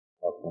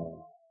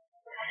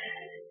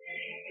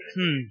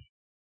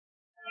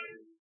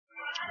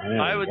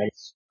 I would.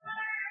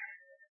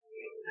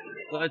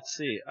 let's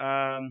see.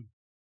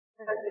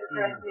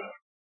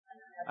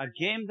 A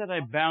game that I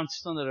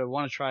bounced on that I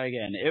want to try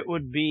again. It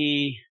would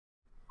be.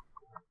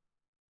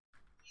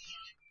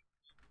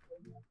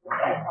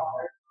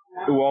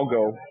 Ooh, I'll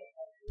go.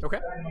 Okay.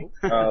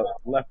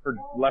 Left 4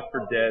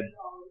 Dead.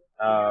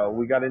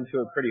 We got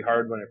into it pretty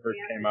hard when it first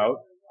came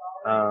out,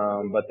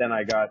 but then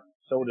I got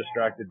so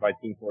distracted by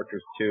Team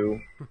Fortress 2,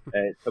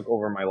 and it took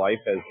over my life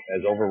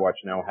as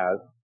Overwatch now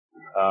has.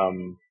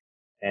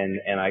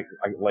 And I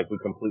we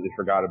completely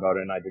forgot about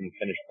it, and I didn't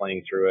finish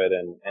playing through it,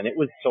 and it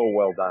was so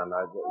well done.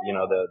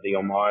 The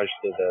homage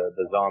to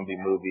the zombie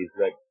movies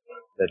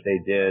that they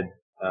did,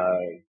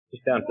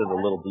 just down to the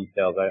little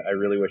details. I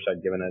really wish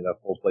I'd given it a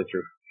full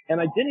playthrough. And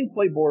I didn't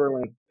play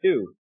Borderlands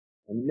 2.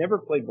 I never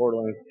played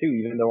Borderlands 2,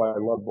 even though I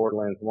love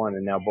Borderlands 1,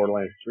 and now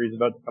Borderlands 3 is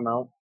about to come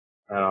out.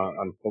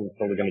 I'm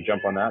totally going to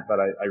jump on that, but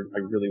I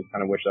really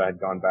kind of wish I had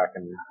gone back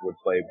and would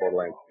play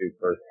Borderlands 2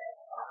 first.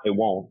 It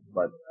won't,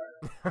 but.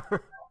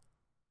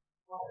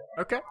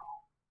 Okay.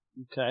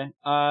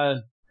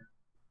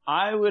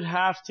 I would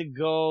have to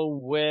go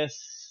with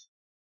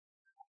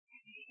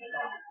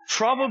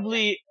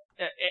probably,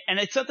 and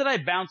it's not that I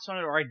bounced on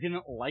it or I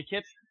didn't like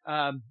it.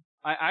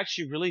 I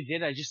actually really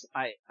did. I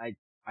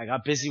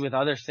got busy with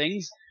other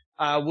things.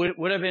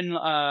 Would have been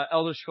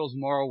Elder Scrolls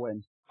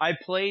Morrowind. I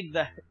played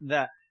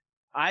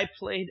I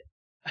played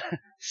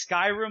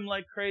Skyrim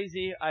like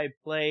crazy. I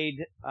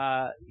played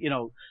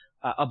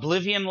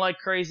Oblivion like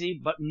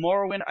crazy, but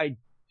Morrowind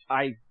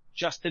I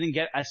just didn't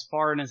get as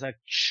far in as I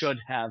should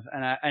have.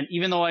 And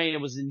even though I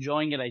was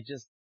enjoying it,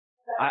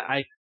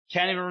 I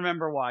can't even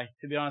remember why,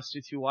 to be honest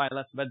with you, why I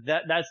left. But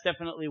that's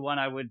definitely one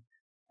I would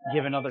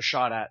give another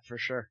shot at for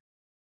sure.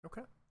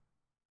 Okay.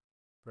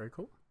 Very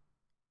cool.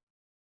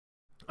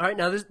 All right,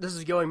 now this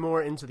is going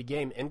more into the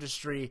game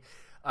industry.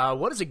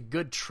 What is a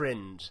good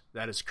trend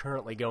that is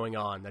currently going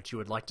on that you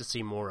would like to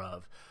see more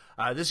of?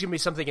 This can be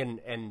something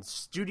in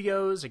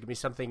studios. It can be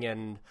something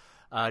in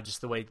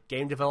just the way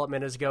game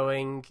development is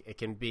going. It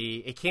can't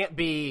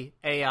be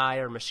AI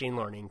or machine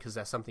learning because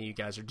that's something you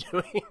guys are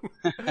doing.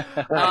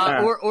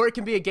 Or it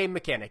can be a game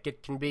mechanic.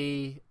 It can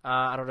be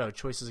I don't know,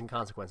 choices and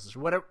consequences.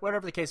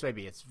 Whatever the case may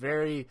be. It's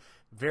very,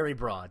 very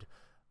broad.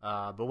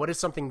 But what is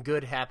something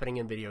good happening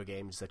in video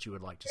games that you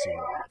would like to see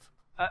more of?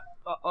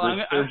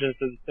 Resurgence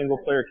of the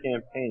single-player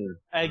campaign.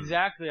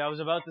 Exactly. I was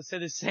about to say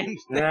the same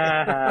thing.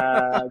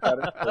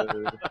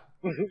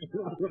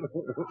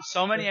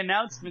 So many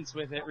announcements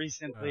with it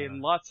recently,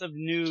 and lots of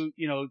new,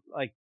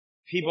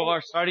 people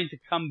are starting to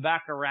come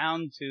back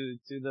around to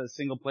the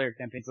single-player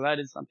campaign. So that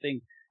is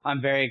something I'm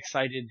very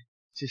excited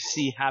to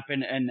see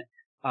happen, and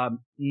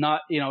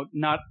not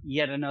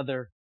yet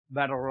another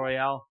battle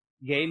royale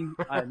game.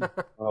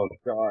 Oh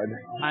God!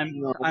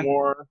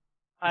 More.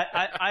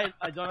 I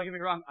don't get me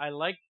wrong. I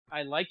like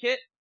it,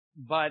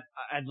 but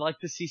I'd like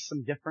to see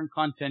some different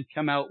content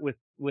come out with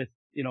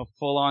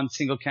full on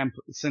single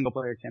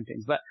player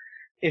campaigns. But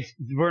if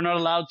we're not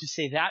allowed to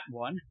say that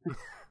one,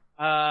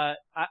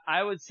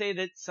 I would say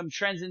that some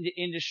trends in the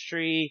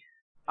industry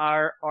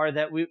are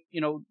that we,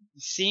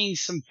 seeing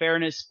some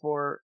fairness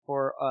for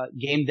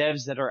game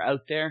devs that are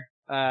out there,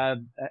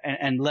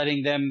 and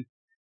letting them,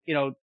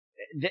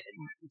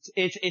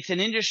 it's an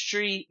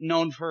industry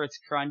known for its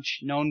crunch,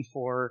 known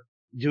for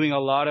doing a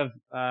lot of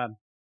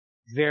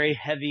very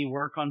heavy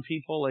work on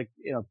people,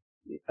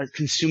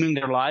 consuming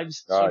their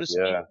lives, so to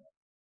speak.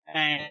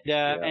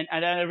 Yeah. And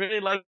I really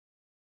like,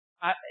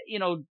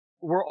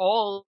 we're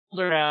all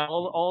older now,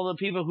 all the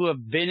people who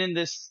have been in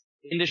this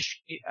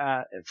industry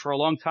for a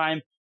long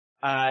time,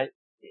 and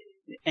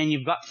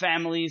you've got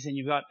families and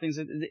you've got things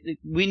that it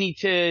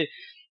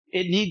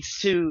needs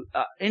to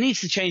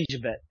change a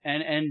bit,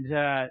 and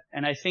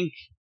I think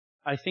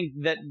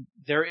that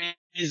there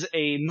is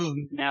a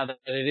movement now that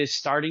it is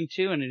starting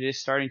to, and it is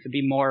starting to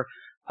be more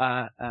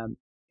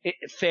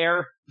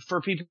fair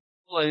for people.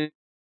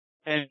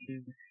 And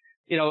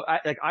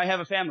I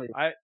have a family.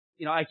 I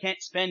can't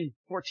spend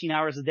 14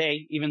 hours a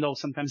day, even though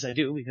sometimes I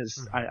do,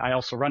 because I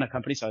also run a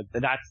company. So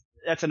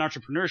that's an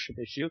entrepreneurship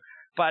issue,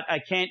 but I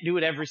can't do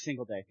it every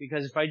single day,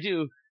 because if I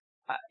do,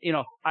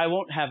 I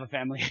won't have a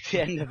family at the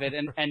end of it.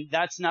 And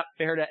that's not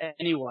fair to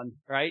anyone.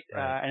 Right.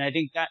 And I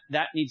think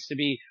that needs to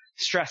be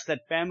stressed,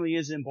 that family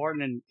is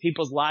important and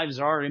people's lives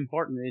are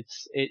important.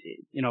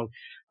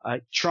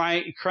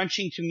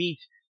 Crunching to meet,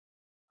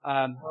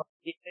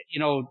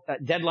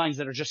 deadlines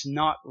that are just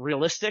not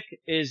realistic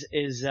is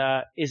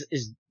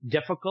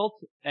difficult.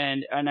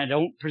 And I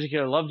don't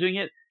particularly love doing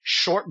it.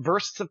 Short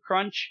bursts of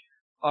crunch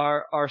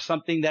are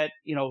something that,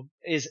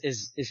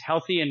 is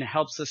healthy and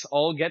helps us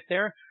all get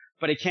there,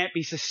 but it can't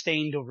be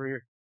sustained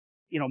over,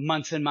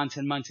 months and months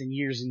and months and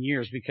years,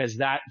 because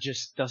that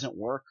just doesn't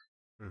work.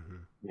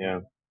 Mm-hmm.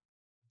 Yeah.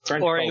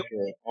 Crunch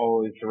culture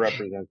always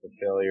represents a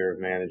failure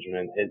of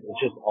management. It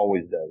just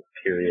always does,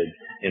 period,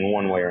 in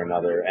one way or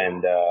another.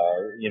 And,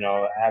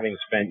 having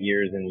spent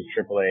years in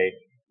AAA,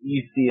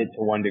 you see it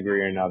to one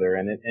degree or another.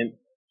 And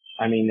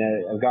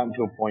I've gotten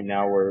to a point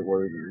now where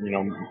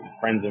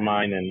friends of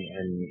mine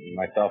and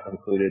myself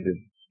included,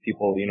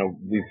 people,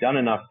 we've done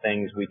enough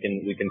things. We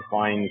can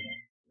find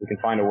we can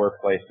find a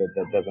workplace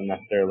that doesn't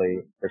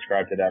necessarily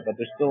prescribe to that, but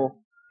there's still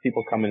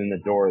people coming in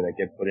the door that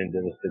get put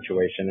into this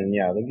situation. And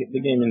yeah,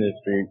 the game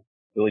industry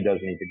really does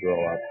need to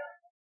grow up.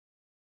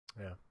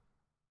 Yeah,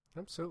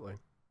 absolutely.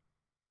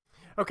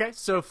 Okay,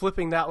 so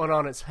flipping that one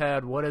on its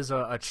head, what is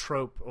a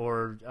trope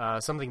or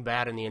something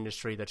bad in the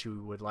industry that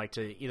you would like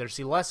to either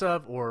see less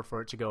of or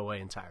for it to go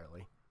away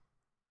entirely?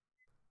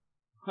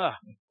 Huh.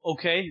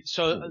 Okay,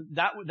 so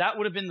that would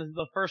have been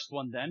the first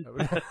one then.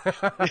 That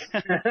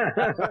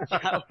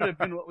would have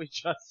been what we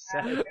just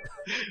said.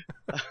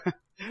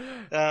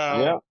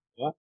 Yeah.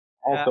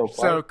 Also,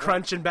 so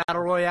crunch and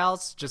battle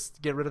royales,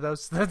 just get rid of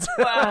those.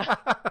 I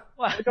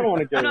don't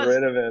want to get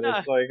rid of it.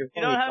 It's like it's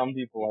only some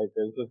people like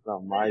it. It's just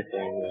not my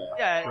thing.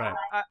 Yeah, right.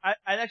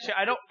 I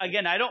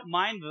don't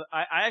mind.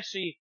 I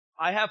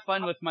have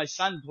fun with my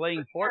son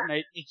playing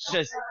Fortnite. It's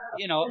just,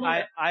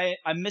 I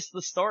miss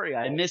the story.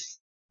 I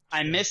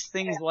miss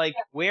things like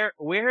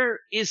where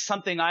is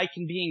something I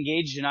can be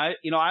engaged in. I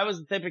was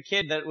the type of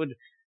kid that would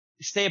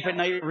stay up at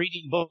night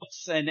reading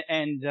books and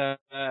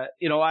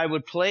I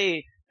would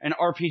play an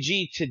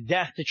RPG to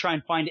death to try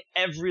and find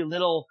every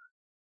little,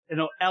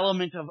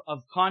 element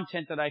of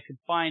content that I could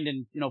find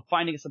and,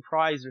 finding a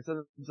surprise or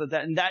something like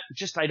that. And that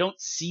just, I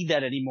don't see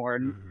that anymore.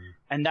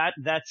 And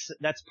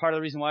that's part of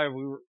the reason why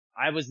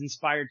I was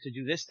inspired to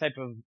do this type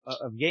of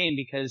game,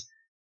 because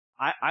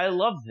I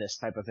love this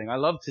type of thing. I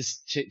love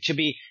to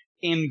be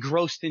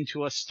engrossed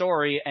into a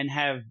story and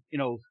have,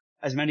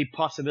 as many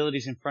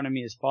possibilities in front of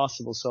me as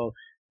possible. So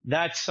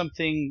that's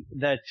something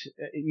that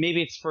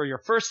maybe it's for your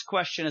first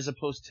question as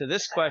opposed to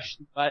this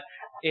question, but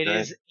it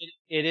is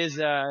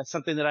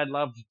something that I'd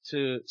love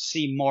to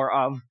see more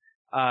of,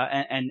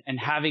 and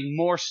having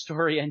more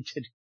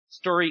story-oriented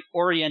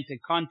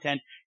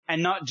content,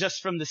 and not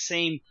just from the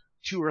same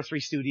 2 or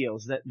 3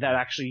 studios that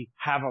actually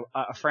have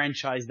a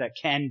franchise that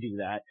can do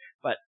that,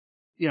 but,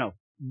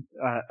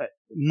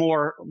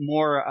 more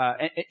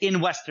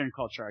in Western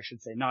culture, I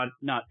should say,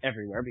 not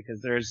everywhere,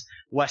 because there's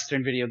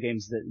Western video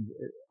games that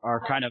are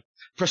kind of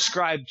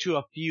prescribed to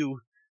a few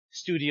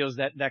studios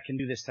that can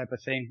do this type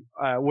of thing.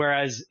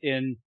 Whereas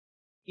in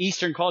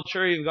Eastern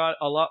culture, you've got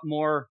a lot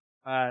more,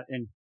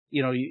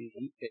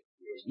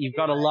 you've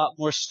got a lot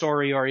more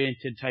story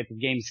oriented type of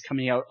games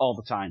coming out all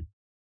the time.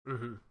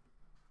 Mm-hmm.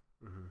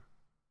 Mm-hmm.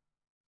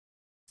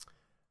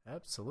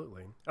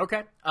 Absolutely.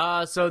 Okay.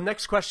 So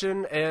next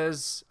question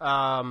is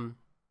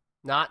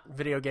not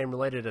video game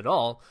related at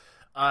all.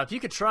 If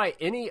you could try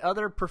any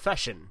other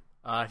profession,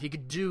 if you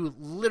could do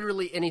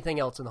literally anything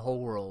else in the whole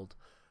world,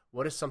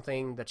 what is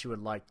something that you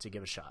would like to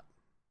give a shot?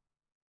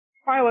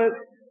 Pilot.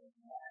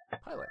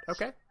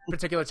 Okay.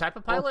 Particular type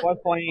of pilot?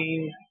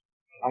 Plane.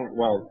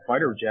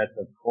 Fighter jets,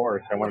 of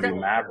course. I want to be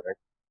Maverick.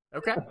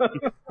 Okay.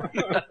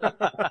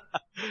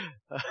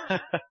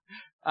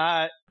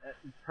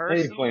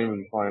 Any plane would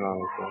be fine,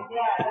 honestly.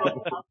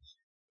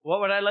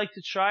 What would I like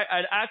to try?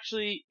 I'd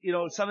actually,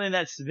 something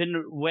that's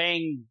been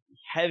weighing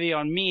heavy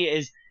on me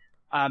is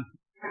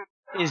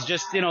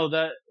just,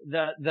 the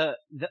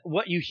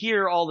what you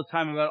hear all the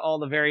time about all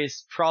the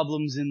various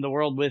problems in the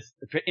world with,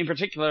 in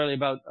particularly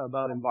about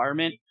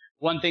environment.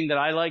 One thing that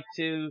I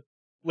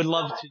would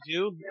love to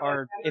do,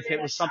 or if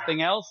it was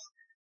something else,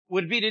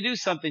 would be to do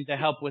something to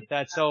help with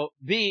that. So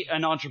be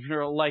an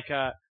entrepreneur like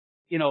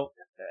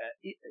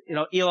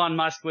Elon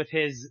Musk with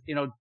his,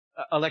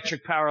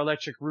 electric power,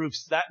 electric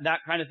roofs, that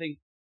kind of thing.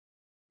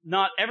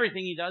 Not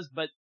everything he does,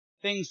 but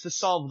things to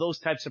solve those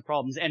types of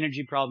problems,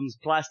 energy problems,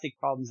 plastic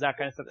problems, that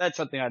kind of stuff. That's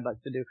something I'd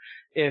like to do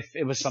if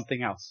it was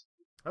something else.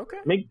 Okay.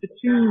 Make the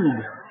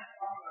tube.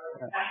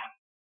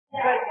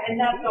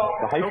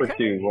 The hyper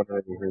tube, whatever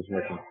is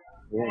missing.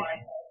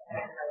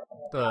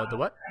 Yeah. The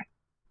what?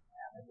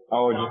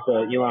 Oh, just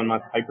Elon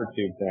Musk hyper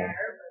tube thing.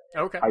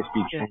 Okay. High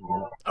speed train.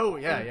 Oh,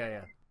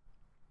 yeah.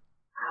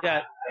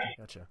 Yeah.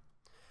 Gotcha.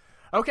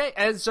 Okay,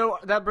 and so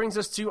that brings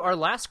us to our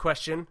last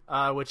question,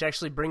 which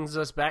actually brings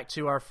us back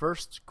to our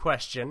first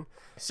question.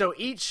 So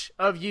each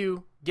of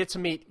you get to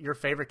meet your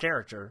favorite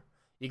character.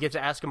 You get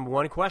to ask them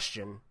one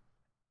question.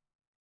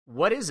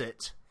 What is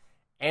it,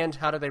 and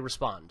how do they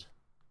respond?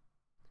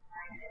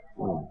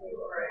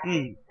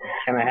 Can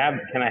I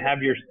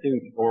have your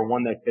suit or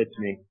one that fits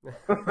me?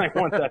 I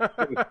want that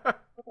suit.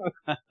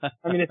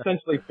 I mean,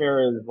 essentially,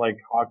 Farrah is like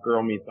Hawk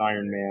Girl meets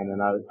Iron Man,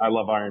 and I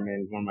love Iron Man.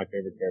 He's one of my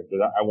favorite characters.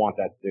 I want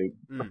that suit.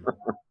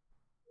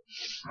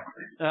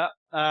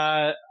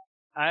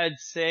 I'd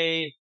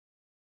say,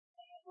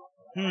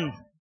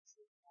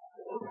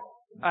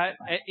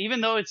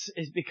 even though it's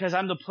because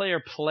I'm the player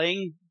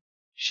playing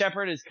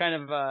Shepard, is kind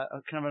of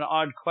an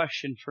odd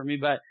question for me.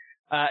 But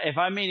if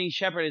I'm meeting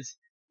Shepard,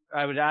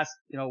 I would ask,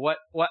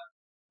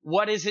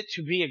 what is it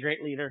to be a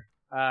great leader?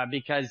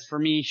 Because for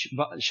me,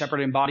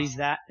 Shepard embodies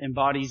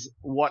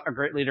what a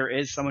great leader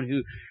is. Someone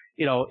who,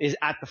 is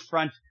at the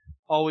front,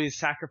 always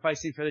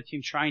sacrificing for the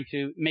team, trying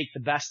to make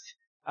the best,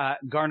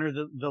 garner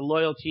the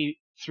loyalty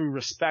through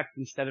respect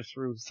instead of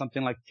through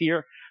something like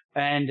fear.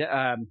 And,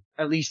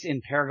 at least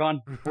in Paragon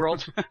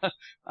world.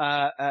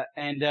 I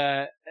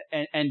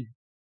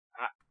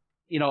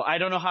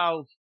don't know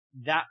how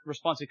that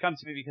response would come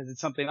to me because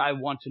it's something I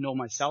want to know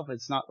myself.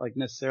 It's not like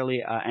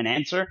necessarily an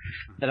answer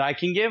that I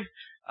can give.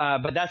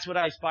 But that's what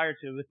I aspire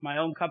to with my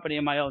own company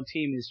and my own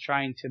team, is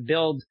trying to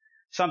build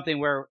something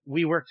where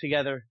we work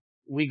together.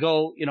 We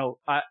go,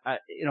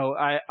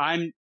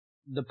 I'm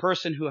the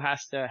person who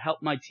has to help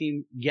my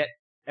team get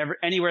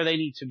anywhere they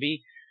need to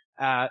be,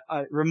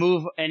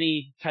 remove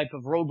any type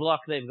of roadblock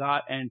they've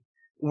got, and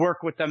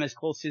work with them as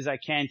closely as I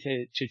can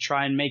to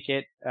try and make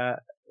it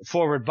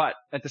forward. But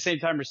at the same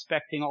time,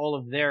 respecting all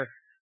of their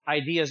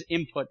ideas,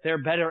 input.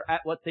 They're better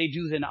at what they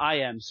do than I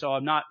am. So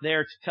I'm not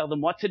there to tell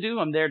them what to do.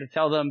 I'm there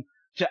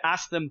to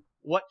ask them,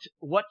 what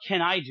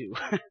can I do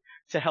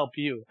to help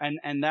you?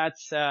 And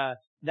that's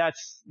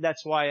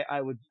why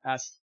I would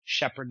ask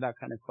Shepard that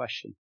kind of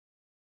question.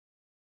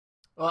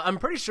 Well, I'm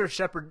pretty sure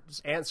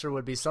Shepard's answer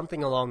would be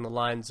something along the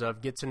lines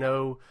of get to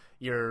know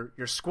your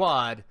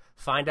squad,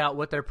 find out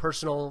what their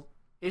personal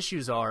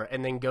issues are,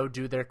 and then go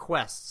do their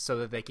quests so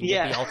that they can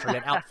get the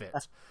alternate outfit.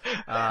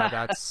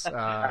 That's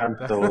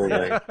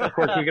absolutely. Of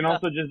course, we can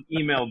also just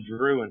email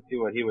Drew and see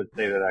what he would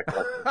say to that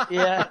question.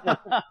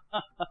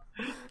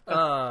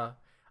 Yeah.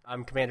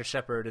 I'm Commander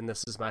Shepard, and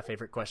this is my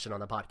favorite question on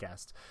the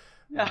podcast.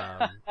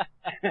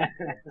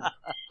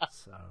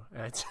 So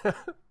it's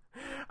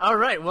all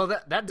right. Well,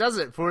 that does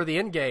it for the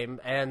end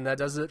game, and that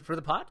does it for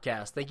the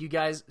podcast. Thank you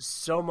guys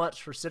so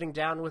much for sitting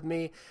down with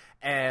me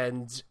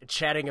and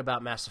chatting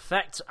about Mass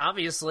Effect.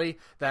 Obviously,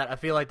 that I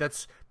feel like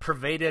that's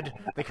pervaded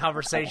the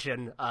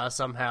conversation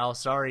somehow.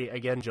 Sorry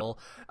again, Joel.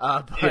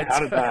 But how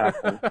did that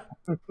happen?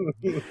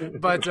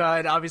 But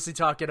and obviously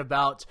talking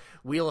about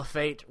Wheel of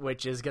Fate,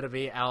 which is going to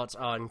be out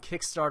on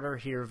Kickstarter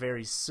here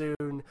very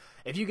soon.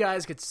 If you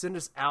guys could send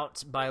us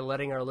out by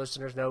letting our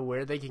listeners know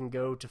where they can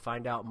go to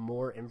find out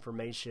more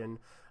information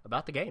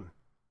about the game.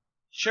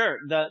 Sure.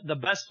 The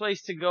best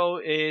place to go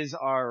is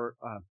our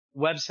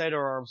website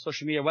or our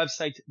social media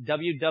website,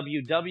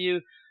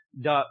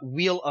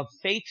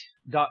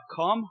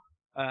 www.wheeloffate.com.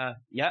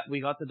 Yeah,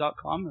 we got the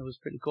 .com. It was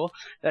pretty cool.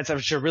 That's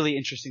actually a really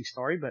interesting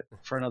story, but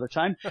for another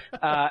time.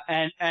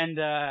 And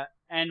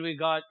we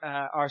got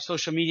our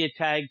social media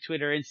tag,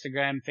 Twitter,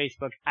 Instagram,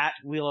 Facebook, at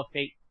Wheel of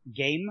Fate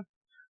Game,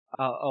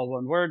 all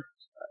one word.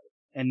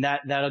 And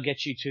that'll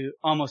get you to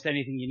almost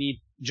anything you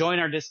need. Join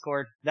our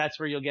Discord. That's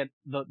where you'll get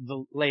the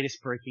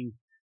latest breaking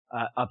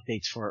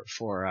updates for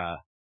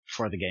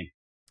the game.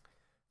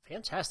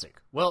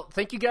 Fantastic. Well,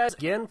 thank you guys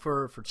again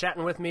for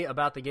chatting with me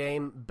about the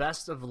game.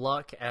 Best of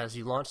luck as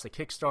you launch the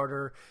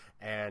Kickstarter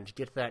and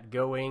get that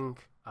going.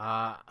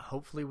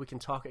 Hopefully we can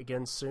talk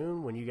again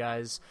soon when you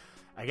guys,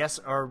 I guess,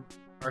 are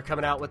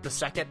coming out with the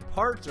second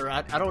part, or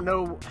I don't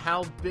know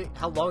how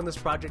long this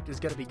project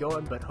is going to be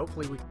going, but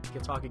hopefully we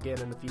can talk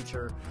again in the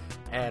future,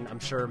 and I'm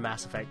sure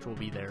Mass Effect will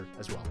be there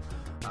as well.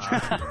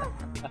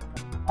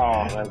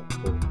 Oh, that's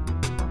cool.